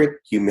corporate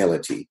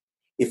humility.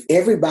 If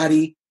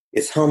everybody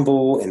is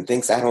humble and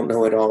thinks I don't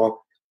know it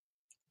all,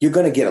 you're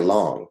going to get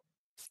along.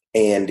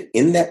 And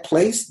in that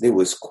place, there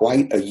was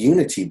quite a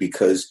unity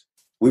because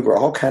we were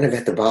all kind of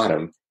at the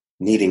bottom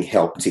needing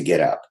help to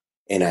get up.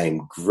 And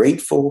I'm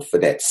grateful for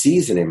that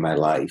season in my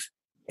life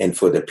and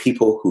for the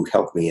people who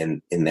helped me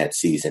in that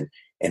season.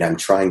 And I'm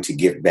trying to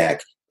give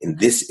back in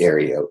this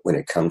area when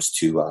it comes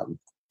to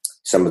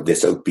some of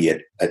this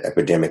opiate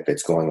epidemic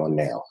that's going on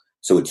now.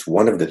 So it's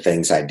one of the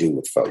things I do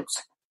with folks.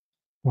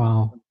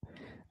 Wow.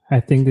 I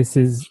think this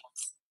is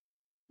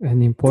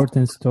an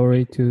important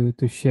story to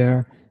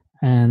share.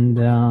 And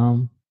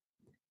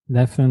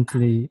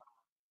definitely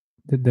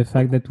the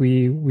fact that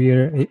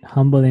we're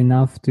humble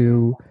enough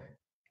to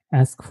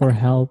ask for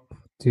help,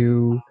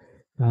 to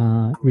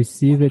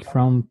receive it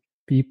from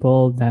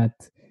people that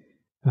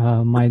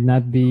might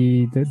not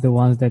be the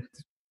ones that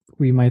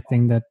we might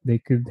think that they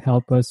could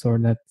help us or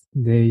that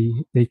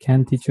they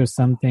can teach us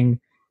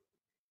something.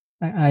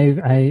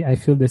 I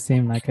feel the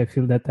same. Like I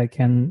feel that I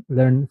can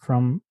learn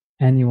from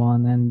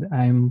anyone, and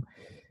I'm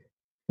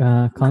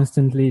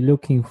constantly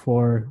looking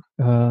for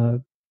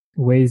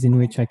ways in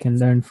which I can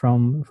learn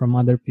from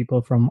other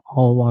people from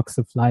all walks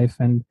of life.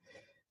 And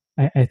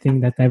I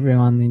think that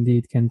everyone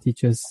indeed can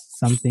teach us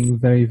something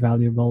very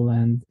valuable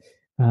and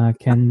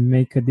can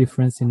make a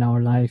difference in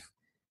our life,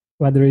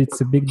 whether it's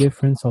a big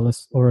difference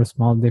or a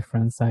small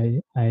difference.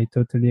 I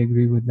totally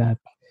agree with that.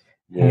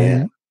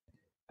 Yeah.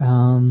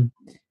 And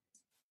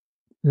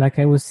like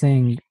I was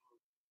saying,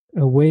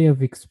 a way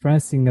of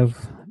expressing,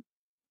 of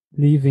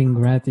living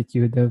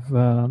gratitude, of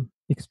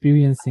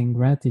experiencing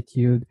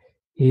gratitude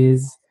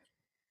is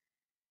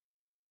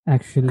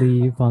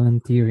actually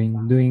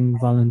volunteering, doing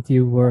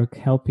volunteer work,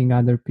 helping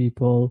other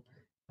people,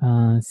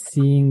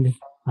 seeing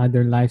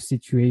other life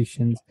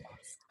situations.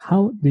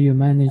 How do you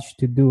manage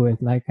to do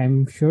it? Like,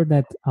 I'm sure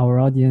that our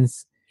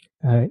audience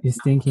is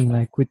thinking,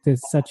 like, with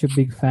such a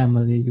big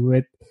family,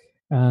 with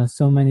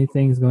so many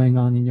things going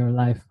on in your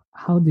life,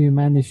 how do you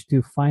manage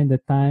to find the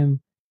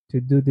time to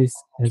do this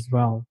as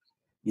well?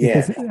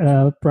 Yeah.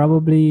 Because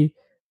probably,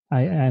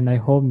 I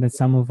hope that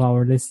some of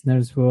our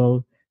listeners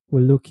will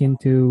look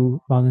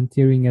into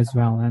volunteering as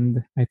well.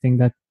 And I think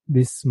that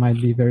this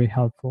might be very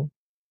helpful.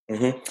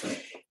 Mm-hmm.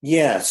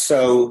 Yeah.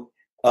 So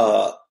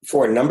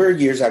for a number of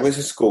years, I was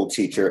a school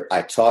teacher.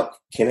 I taught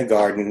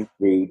kindergarten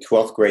through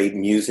 12th grade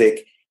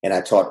music, and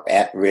I taught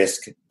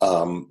at-risk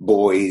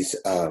boys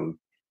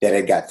that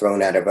had got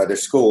thrown out of other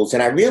schools.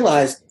 And I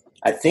realized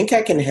I think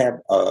I can have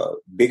a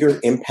bigger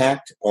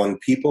impact on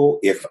people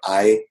if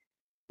I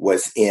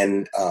was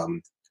in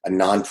a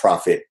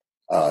nonprofit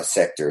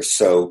sector.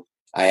 So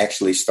I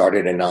actually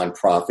started a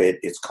nonprofit.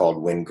 It's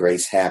called When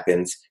Grace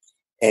Happens.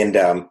 And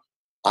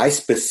I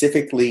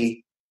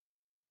specifically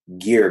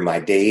gear my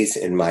days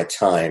and my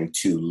time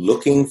to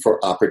looking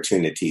for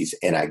opportunities.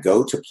 And I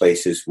go to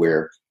places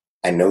where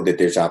I know that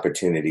there's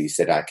opportunities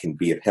that I can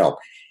be of help.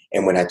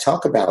 And when I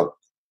talk about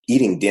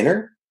eating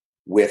dinner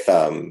with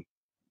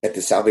at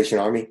the Salvation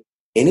Army,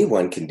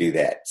 anyone can do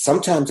that.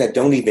 Sometimes I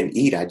don't even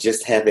eat. I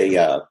just have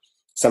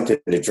something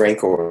to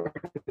drink or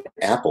an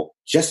apple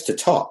just to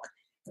talk.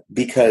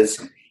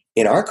 Because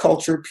in our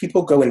culture,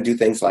 people go and do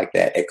things like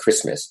that at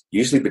Christmas.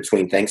 Usually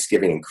between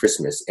Thanksgiving and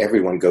Christmas,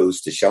 everyone goes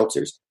to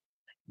shelters.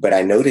 But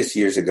I noticed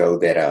years ago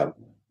that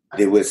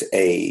there was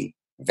a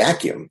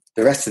vacuum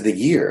the rest of the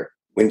year.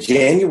 When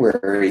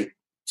January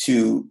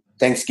to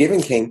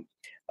Thanksgiving came,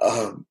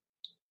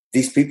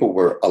 these people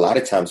were a lot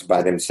of times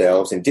by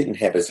themselves and didn't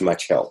have as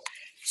much help.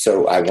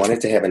 So I wanted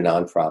to have a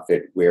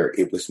nonprofit where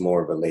it was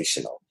more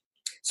relational.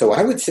 So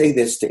I would say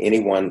this to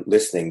anyone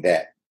listening,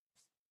 that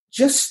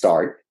just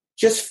start,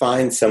 just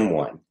find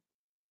someone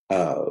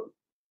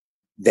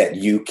that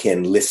you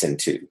can listen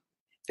to,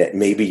 that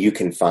maybe you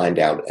can find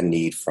out a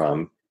need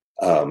from.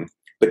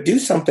 But do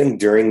something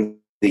during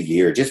the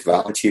year. Just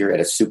volunteer at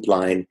a soup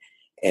line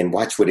and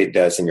watch what it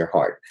does in your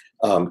heart.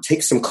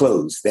 Take some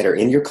clothes that are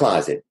in your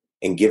closet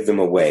and give them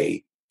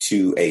away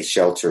to a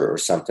shelter or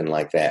something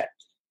like that.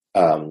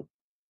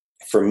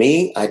 For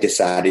me, I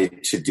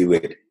decided to do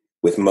it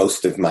with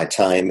most of my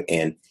time,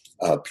 and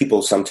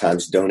people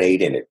sometimes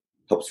donate, and it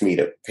helps me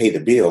to pay the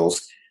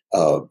bills.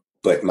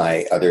 But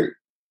my other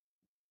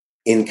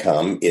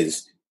income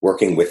is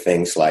working with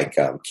things like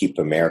Keep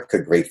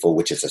aMErica Grateful,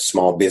 which is a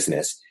small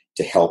business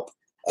to help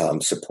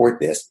support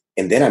this.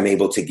 And then I'm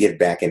able to give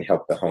back and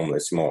help the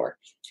homeless more.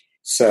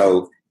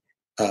 So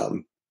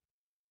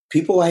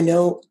people I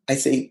know, I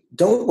say,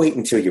 don't wait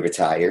until you're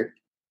retired.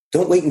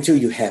 Don't wait until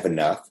you have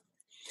enough,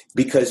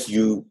 because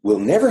you will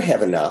never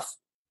have enough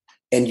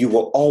and you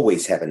will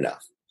always have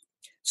enough.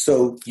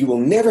 So you will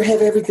never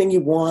have everything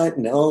you want.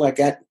 No, I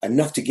got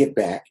enough to get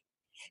back.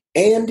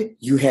 And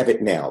you have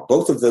it now.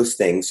 Both of those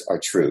things are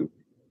true.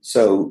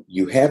 So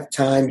you have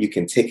time, you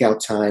can take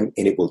out time,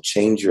 and it will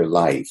change your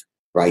life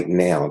right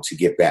now to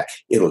get back.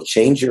 It'll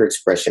change your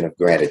expression of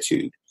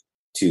gratitude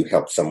to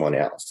help someone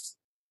else.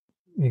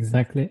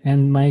 Exactly.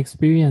 And my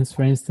experience,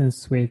 for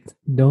instance, with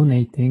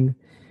donating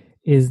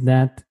is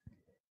that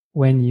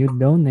when you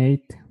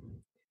donate,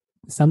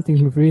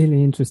 something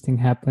really interesting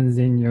happens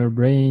in your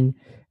brain.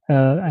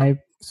 I'm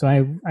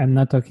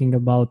not talking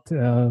about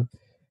the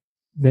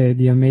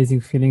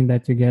amazing feeling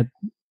that you get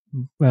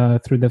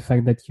through the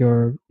fact that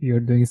you're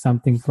doing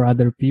something for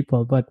other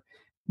people, but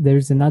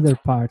there's another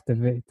part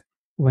of it.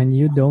 When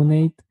you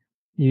donate,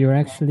 you're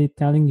actually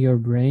telling your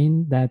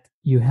brain that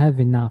you have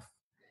enough,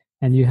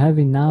 and you have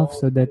enough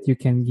so that you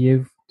can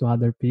give to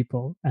other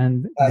people,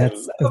 and I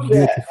that's a love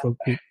that. beautiful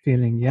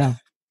feeling. Yeah.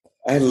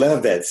 I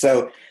love that.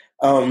 So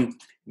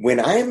when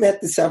I am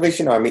at the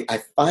Salvation Army,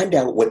 I find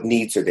out what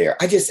needs are there.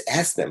 I just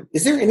ask them,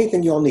 is there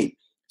anything you all need?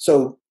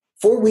 So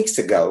 4 weeks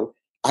ago,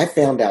 I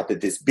found out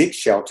that this big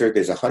shelter,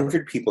 there's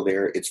 100 people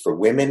there. It's for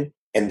women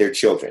and their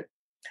children.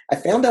 I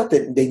found out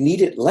that they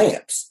needed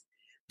lamps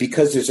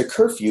because there's a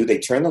curfew. They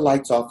turn the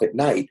lights off at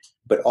night,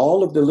 but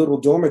all of the little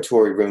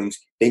dormitory rooms,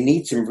 they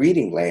need some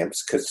reading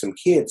lamps because some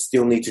kids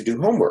still need to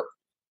do homework.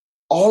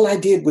 All I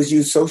did was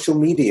use social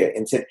media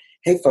and said,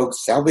 hey,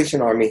 folks, Salvation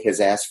Army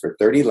has asked for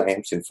 30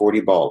 lamps and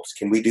 40 bulbs.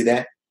 Can we do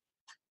that?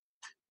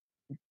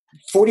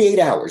 48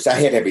 hours, I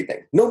had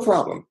everything. No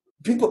problem.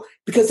 People,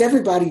 because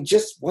everybody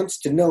just wants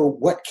to know,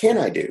 what can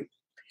I do?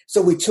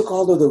 So we took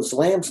all of those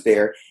lamps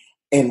there.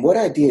 And what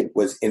I did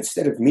was,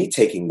 instead of me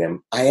taking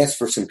them, I asked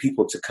for some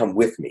people to come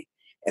with me.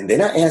 And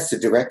then I asked the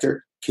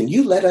director, can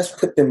you let us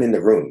put them in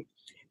the room?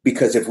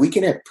 Because if we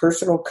can have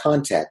personal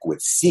contact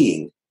with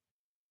seeing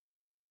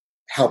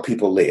how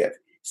people live,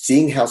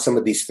 seeing how some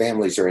of these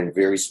families are in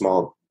very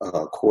small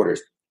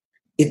quarters,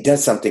 it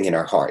does something in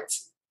our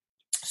hearts.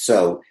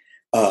 So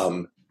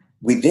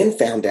we then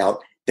found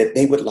out that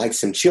they would like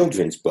some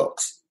children's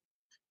books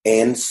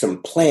and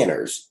some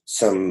planners,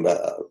 some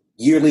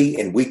yearly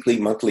and weekly,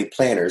 monthly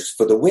planners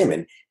for the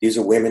women. These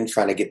are women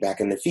trying to get back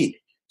on their feet.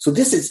 So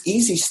this is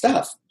easy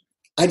stuff.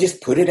 I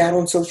just put it out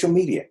on social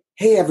media.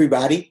 Hey,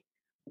 everybody,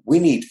 we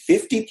need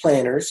 50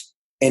 planners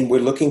and we're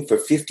looking for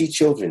 50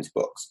 children's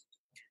books.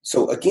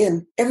 So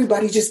again,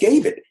 everybody just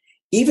gave it.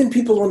 Even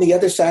people on the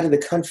other side of the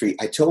country,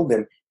 I told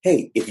them,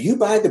 hey, if you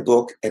buy the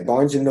book at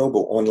Barnes &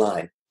 Noble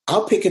online,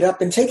 I'll pick it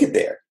up and take it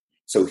there.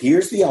 So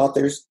here's the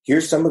authors.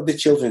 Here's some of the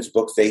children's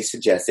books they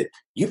suggested.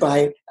 You buy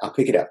it, I'll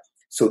pick it up.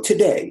 So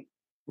today,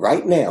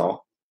 right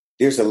now,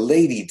 there's a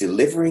lady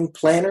delivering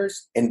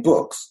planners and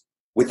books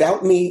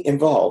without me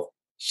involved.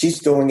 She's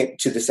doing it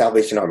to the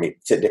Salvation Army.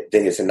 Today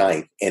is the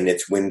 9th, and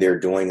it's when they're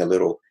doing a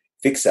little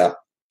fix-up.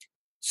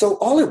 So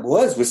all it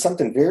was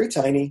something very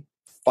tiny,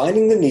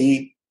 finding the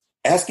need,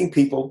 asking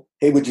people,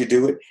 hey, would you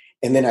do it?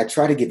 And then I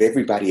try to give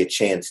everybody a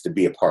chance to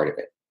be a part of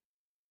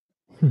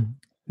it.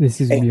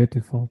 This is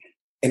beautiful.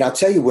 And I'll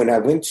tell you, when I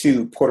went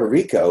to Puerto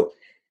Rico,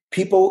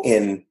 people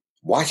in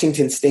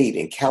Washington State,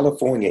 in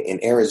California,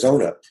 in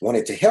Arizona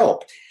wanted to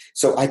help.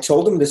 So I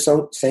told them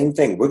the same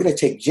thing. We're going to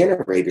take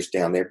generators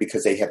down there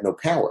because they have no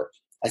power.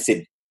 I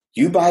said,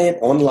 you buy it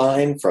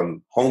online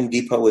from Home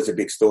Depot, is a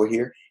big store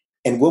here,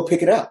 and we'll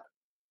pick it up.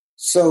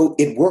 So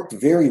it worked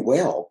very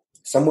well.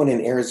 Someone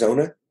in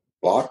Arizona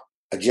bought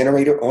a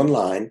generator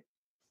online.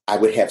 I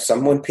would have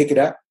someone pick it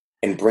up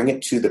and bring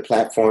it to the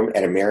platform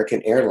at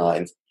American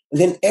Airlines. And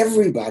then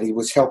everybody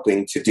was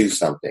helping to do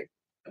something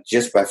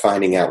just by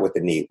finding out what the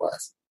need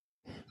was.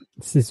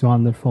 This is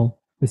wonderful.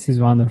 This is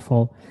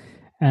wonderful.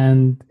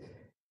 And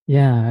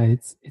yeah,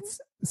 it's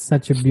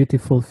such a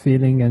beautiful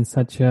feeling and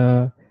such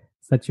a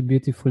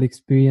beautiful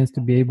experience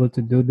to be able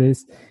to do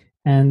this.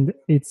 And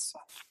it's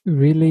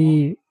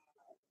really,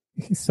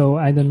 so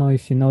I don't know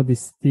if you know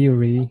this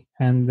theory,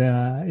 and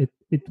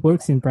it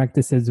works in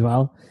practice as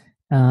well.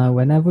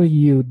 Whenever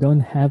you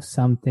don't have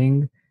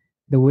something,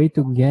 the way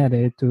to get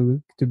it,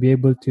 to be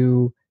able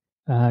to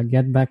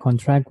get back on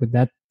track with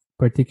that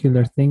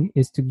particular thing,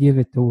 is to give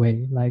it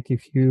away. Like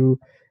if you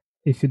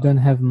don't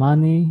have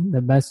money,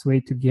 the best way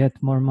to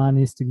get more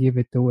money is to give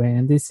it away.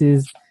 And this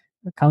is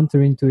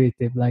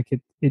counterintuitive. Like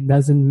it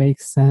doesn't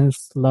make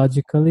sense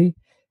logically,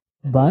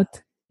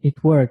 but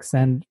it works.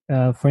 And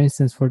for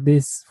instance, for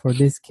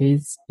this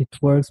case, it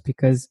works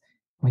because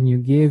when you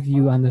give,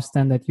 you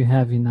understand that you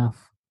have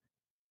enough,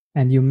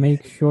 and you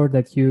make sure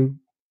that you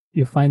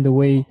find a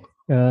way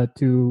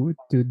to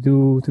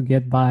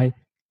get by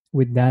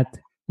with that,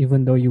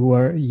 even though you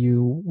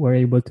were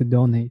able to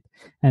donate.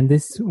 And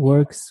this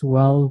works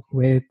well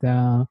with,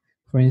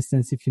 for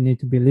instance, if you need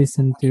to be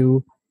listened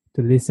to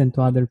listen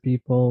to other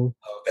people.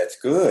 Oh, that's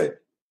good.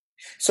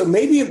 So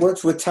maybe it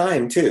works with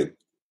time too.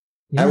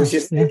 I was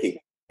just thinking,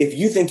 if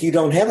you think you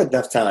don't have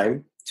enough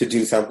time to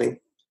do something,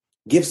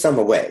 give some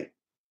away,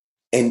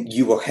 and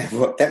you will have.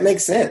 That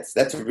makes sense.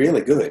 That's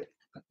really good.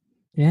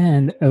 Yeah,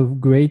 and a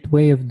great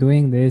way of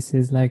doing this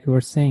is, like you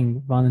were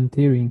saying,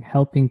 volunteering,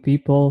 helping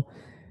people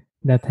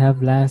that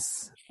have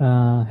less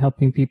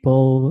helping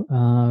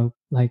people,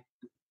 like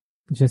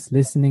just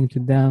listening to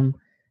them.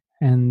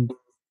 And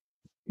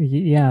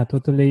yeah,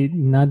 totally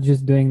not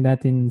just doing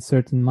that in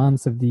certain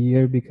months of the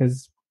year,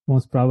 because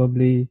most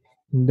probably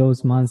in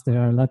those months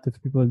there are a lot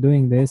of people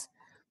doing this,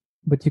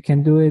 but you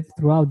can do it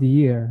throughout the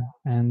year,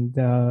 and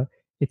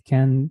it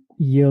can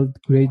yield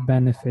great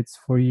benefits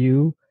for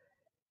you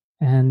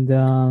and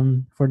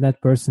for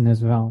that person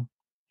as well.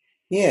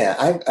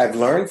 Yeah, I've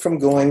learned from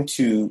going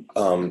to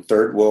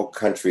third world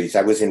countries.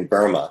 I was in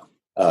Burma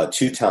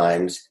 2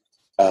 times,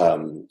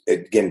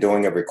 again,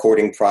 doing a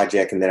recording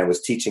project, and then I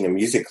was teaching a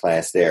music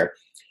class there.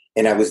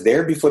 And I was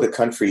there before the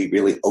country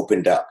really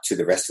opened up to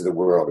the rest of the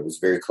world. It was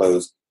very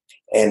closed.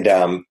 And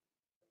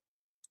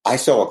I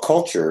saw a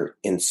culture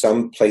in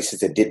some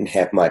places that didn't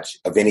have much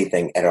of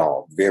anything at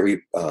all,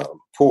 very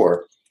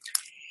poor.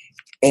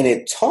 And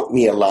it taught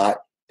me a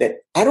lot that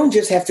I don't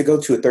just have to go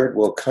to a third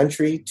world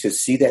country to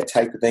see that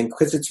type of thing,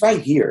 because it's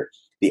right here.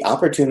 The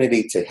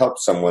opportunity to help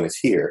someone is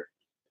here.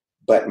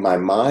 But my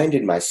mind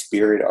and my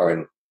spirit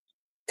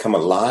come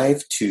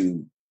alive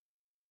to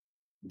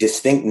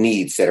distinct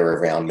needs that are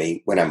around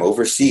me when I'm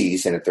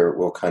overseas in a third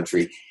world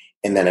country,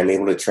 and then I'm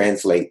able to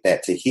translate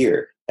that to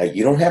here. Now,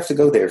 you don't have to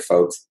go there,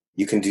 folks.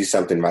 You can do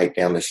something right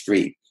down the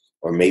street,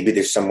 or maybe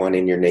there's someone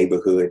in your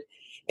neighborhood.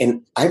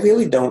 And I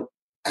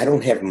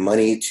don't have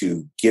money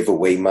to give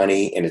away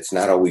money, and it's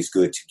not always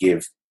good to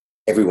give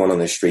everyone on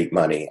the street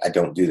money. I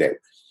don't do that.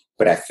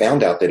 But I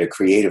found out that a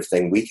creative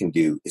thing we can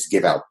do is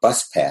give out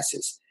bus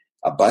passes.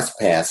 A bus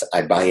pass,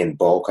 I buy in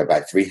bulk. I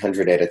buy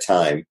 300 at a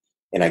time,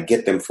 and I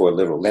get them for a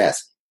little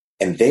less.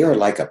 And they are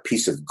like a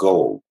piece of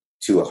gold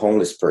to a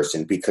homeless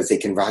person, because they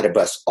can ride a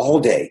bus all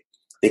day.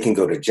 They can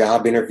go to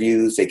job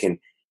interviews. They can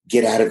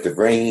get out of the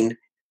rain.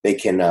 They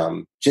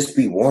can just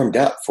be warmed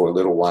up for a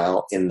little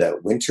while in the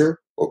winter,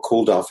 or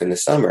cooled off in the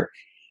summer.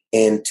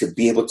 And to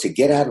be able to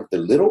get out of the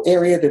little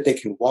area that they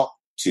can walk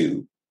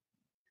to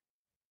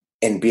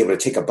and be able to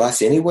take a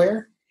bus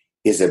anywhere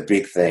is a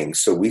big thing.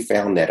 So we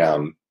found that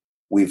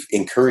we've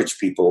encouraged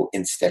people,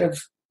 instead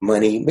of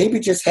money, maybe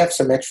just have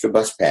some extra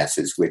bus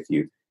passes with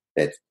you,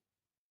 but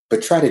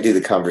try to do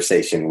the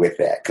conversation with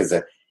that, because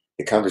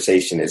the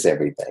conversation is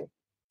everything.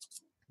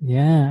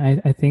 Yeah,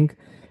 I think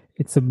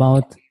it's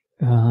about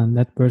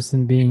that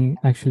person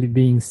actually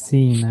being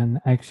seen and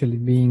actually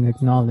being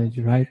acknowledged,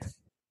 right?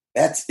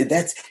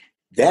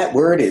 That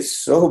word is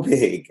so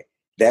big.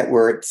 That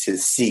word, to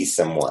see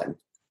someone.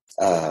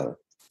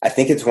 I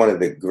think it's one of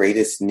the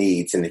greatest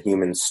needs in the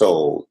human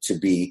soul, to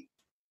be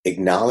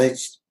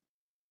acknowledged,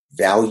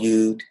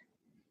 valued,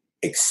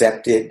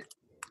 accepted,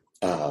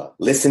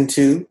 listened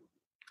to.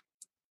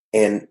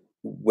 And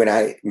when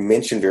I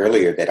mentioned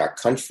earlier that our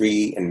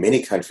country and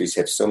many countries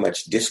have so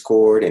much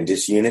discord and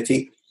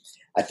disunity,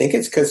 I think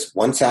it's because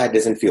one side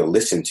doesn't feel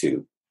listened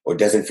to, or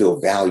doesn't feel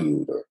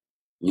valued, or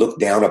looked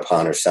down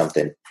upon, or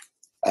something.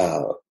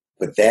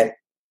 But that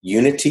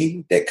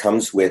unity that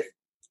comes with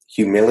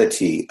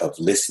humility of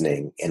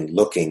listening and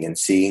looking and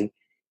seeing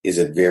is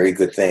a very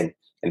good thing.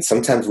 And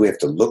sometimes we have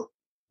to look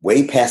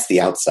way past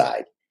the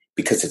outside,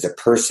 because it's a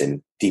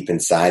person deep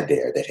inside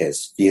there that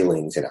has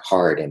feelings and a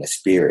heart and a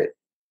spirit.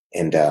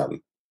 And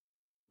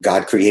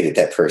God created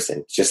that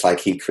person just like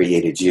he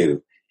created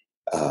you.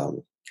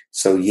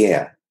 So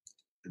yeah,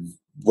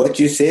 what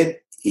you said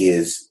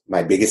is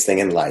my biggest thing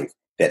in life,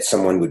 that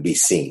someone would be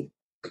seen.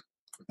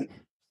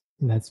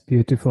 That's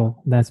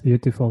beautiful. That's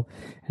beautiful.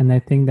 And I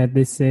think that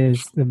this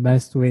is the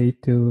best way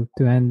to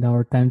end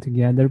our time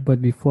together.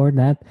 But before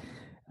that,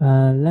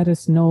 let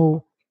us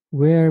know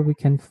where we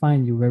can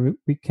find you, where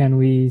can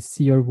we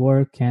see your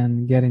work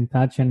and get in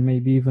touch, and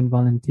maybe even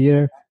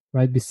volunteer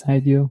right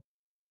beside you.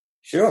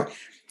 Sure.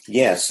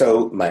 Yeah.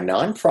 So my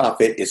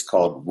nonprofit is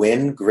called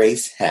When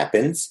Grace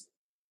Happens.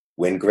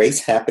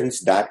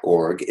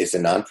 WhenGraceHappens.org is a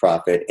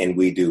nonprofit, and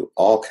we do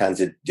all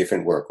kinds of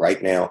different work.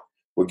 Right now,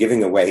 we're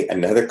giving away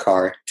another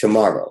car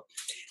tomorrow.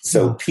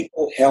 So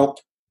people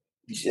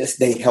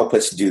they help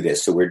us do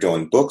this. So we're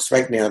doing books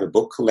right now, the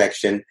book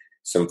collection,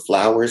 some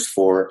flowers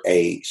for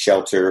a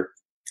shelter,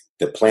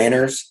 the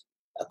planners,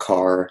 a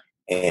car,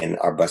 and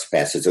our bus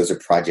passes. Those are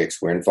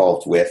projects we're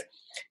involved with.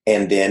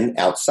 And then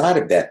outside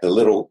of that, the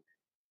little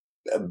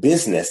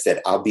business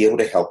that I'll be able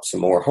to help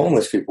some more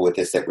homeless people with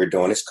this that we're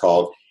doing is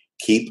called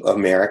Keep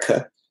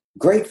aMErica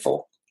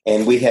Grateful.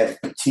 And we have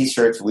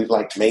t-shirts. We've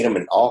made them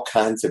in all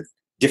kinds of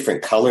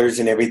different colors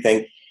and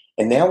everything.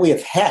 And now we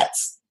have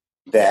hats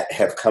that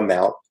have come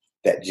out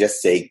that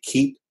just say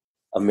Keep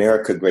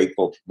aMErica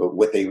Grateful. But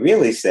what they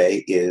really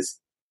say is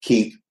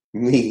Keep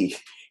me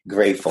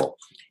grateful.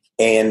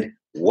 And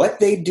what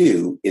they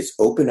do is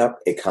open up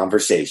a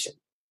conversation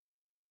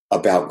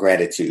about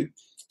gratitude.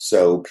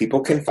 So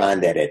people can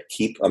find that at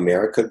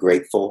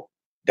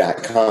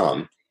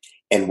keepamericagrateful.com.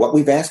 And what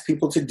we've asked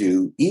people to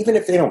do, even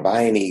if they don't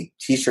buy any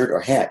t-shirt or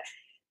hat,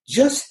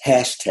 just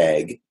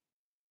hashtag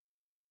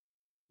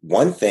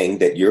one thing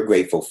that you're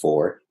grateful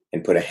for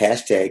and put a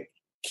hashtag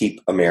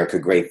Keep aMErica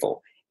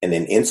Grateful. And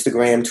then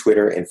Instagram,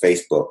 Twitter, and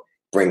Facebook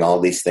bring all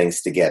these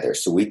things together.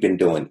 So we've been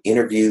doing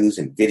interviews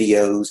and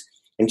videos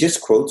and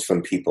just quotes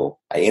from people.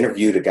 I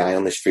interviewed a guy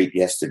on the street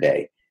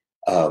yesterday.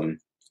 I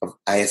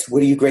asked,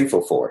 what are you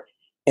grateful for?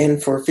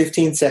 And for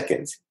 15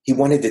 seconds, he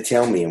wanted to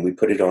tell me, and we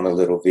put it on a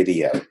little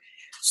video.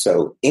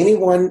 So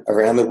anyone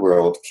around the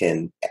world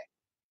can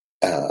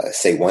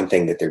say one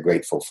thing that they're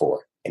grateful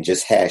for, and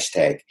just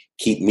hashtag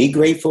keep me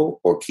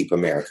grateful or keep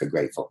aMErica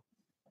grateful.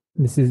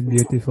 This is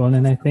beautiful.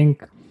 And I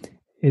think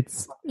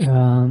it's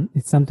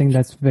something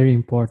that's very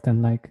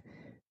important. Like,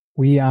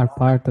 we are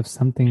part of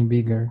something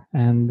bigger.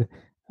 And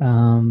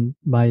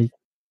by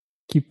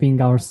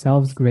keeping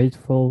ourselves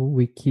grateful,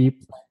 we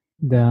keep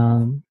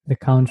the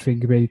country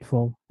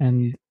grateful.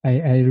 And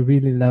I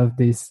really love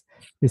this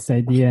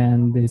idea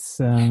and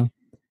this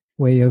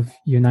way of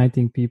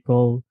uniting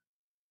people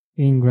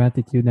in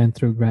gratitude and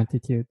through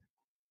gratitude.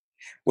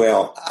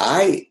 Well,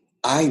 I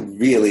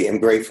really am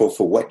grateful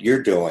for what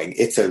you're doing.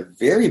 It's a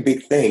very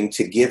big thing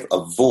to give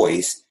a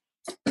voice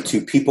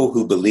to people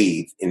who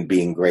believe in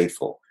being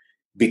grateful,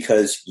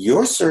 because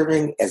you're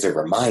serving as a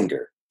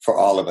reminder for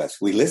all of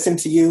us. We listen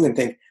to you and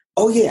think,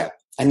 oh yeah,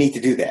 I need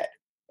to do that.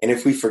 And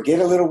if we forget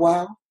a little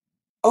while,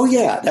 oh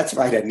yeah, that's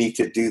right, I need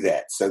to do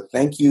that. So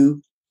thank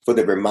you for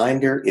the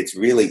reminder. It's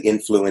really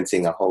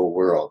influencing a whole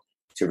world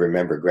to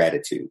remember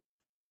gratitude.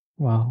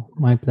 Wow,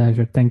 my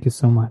pleasure. Thank you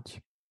so much.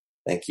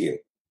 Thank you.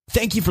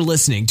 Thank you for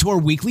listening to our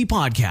weekly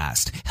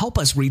podcast. Help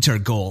us reach our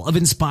goal of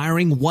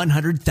inspiring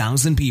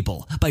 100,000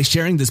 people by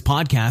sharing this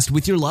podcast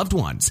with your loved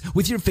ones,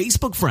 with your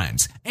Facebook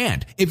friends.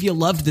 And if you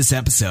loved this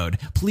episode,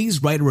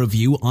 please write a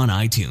review on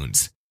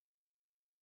iTunes.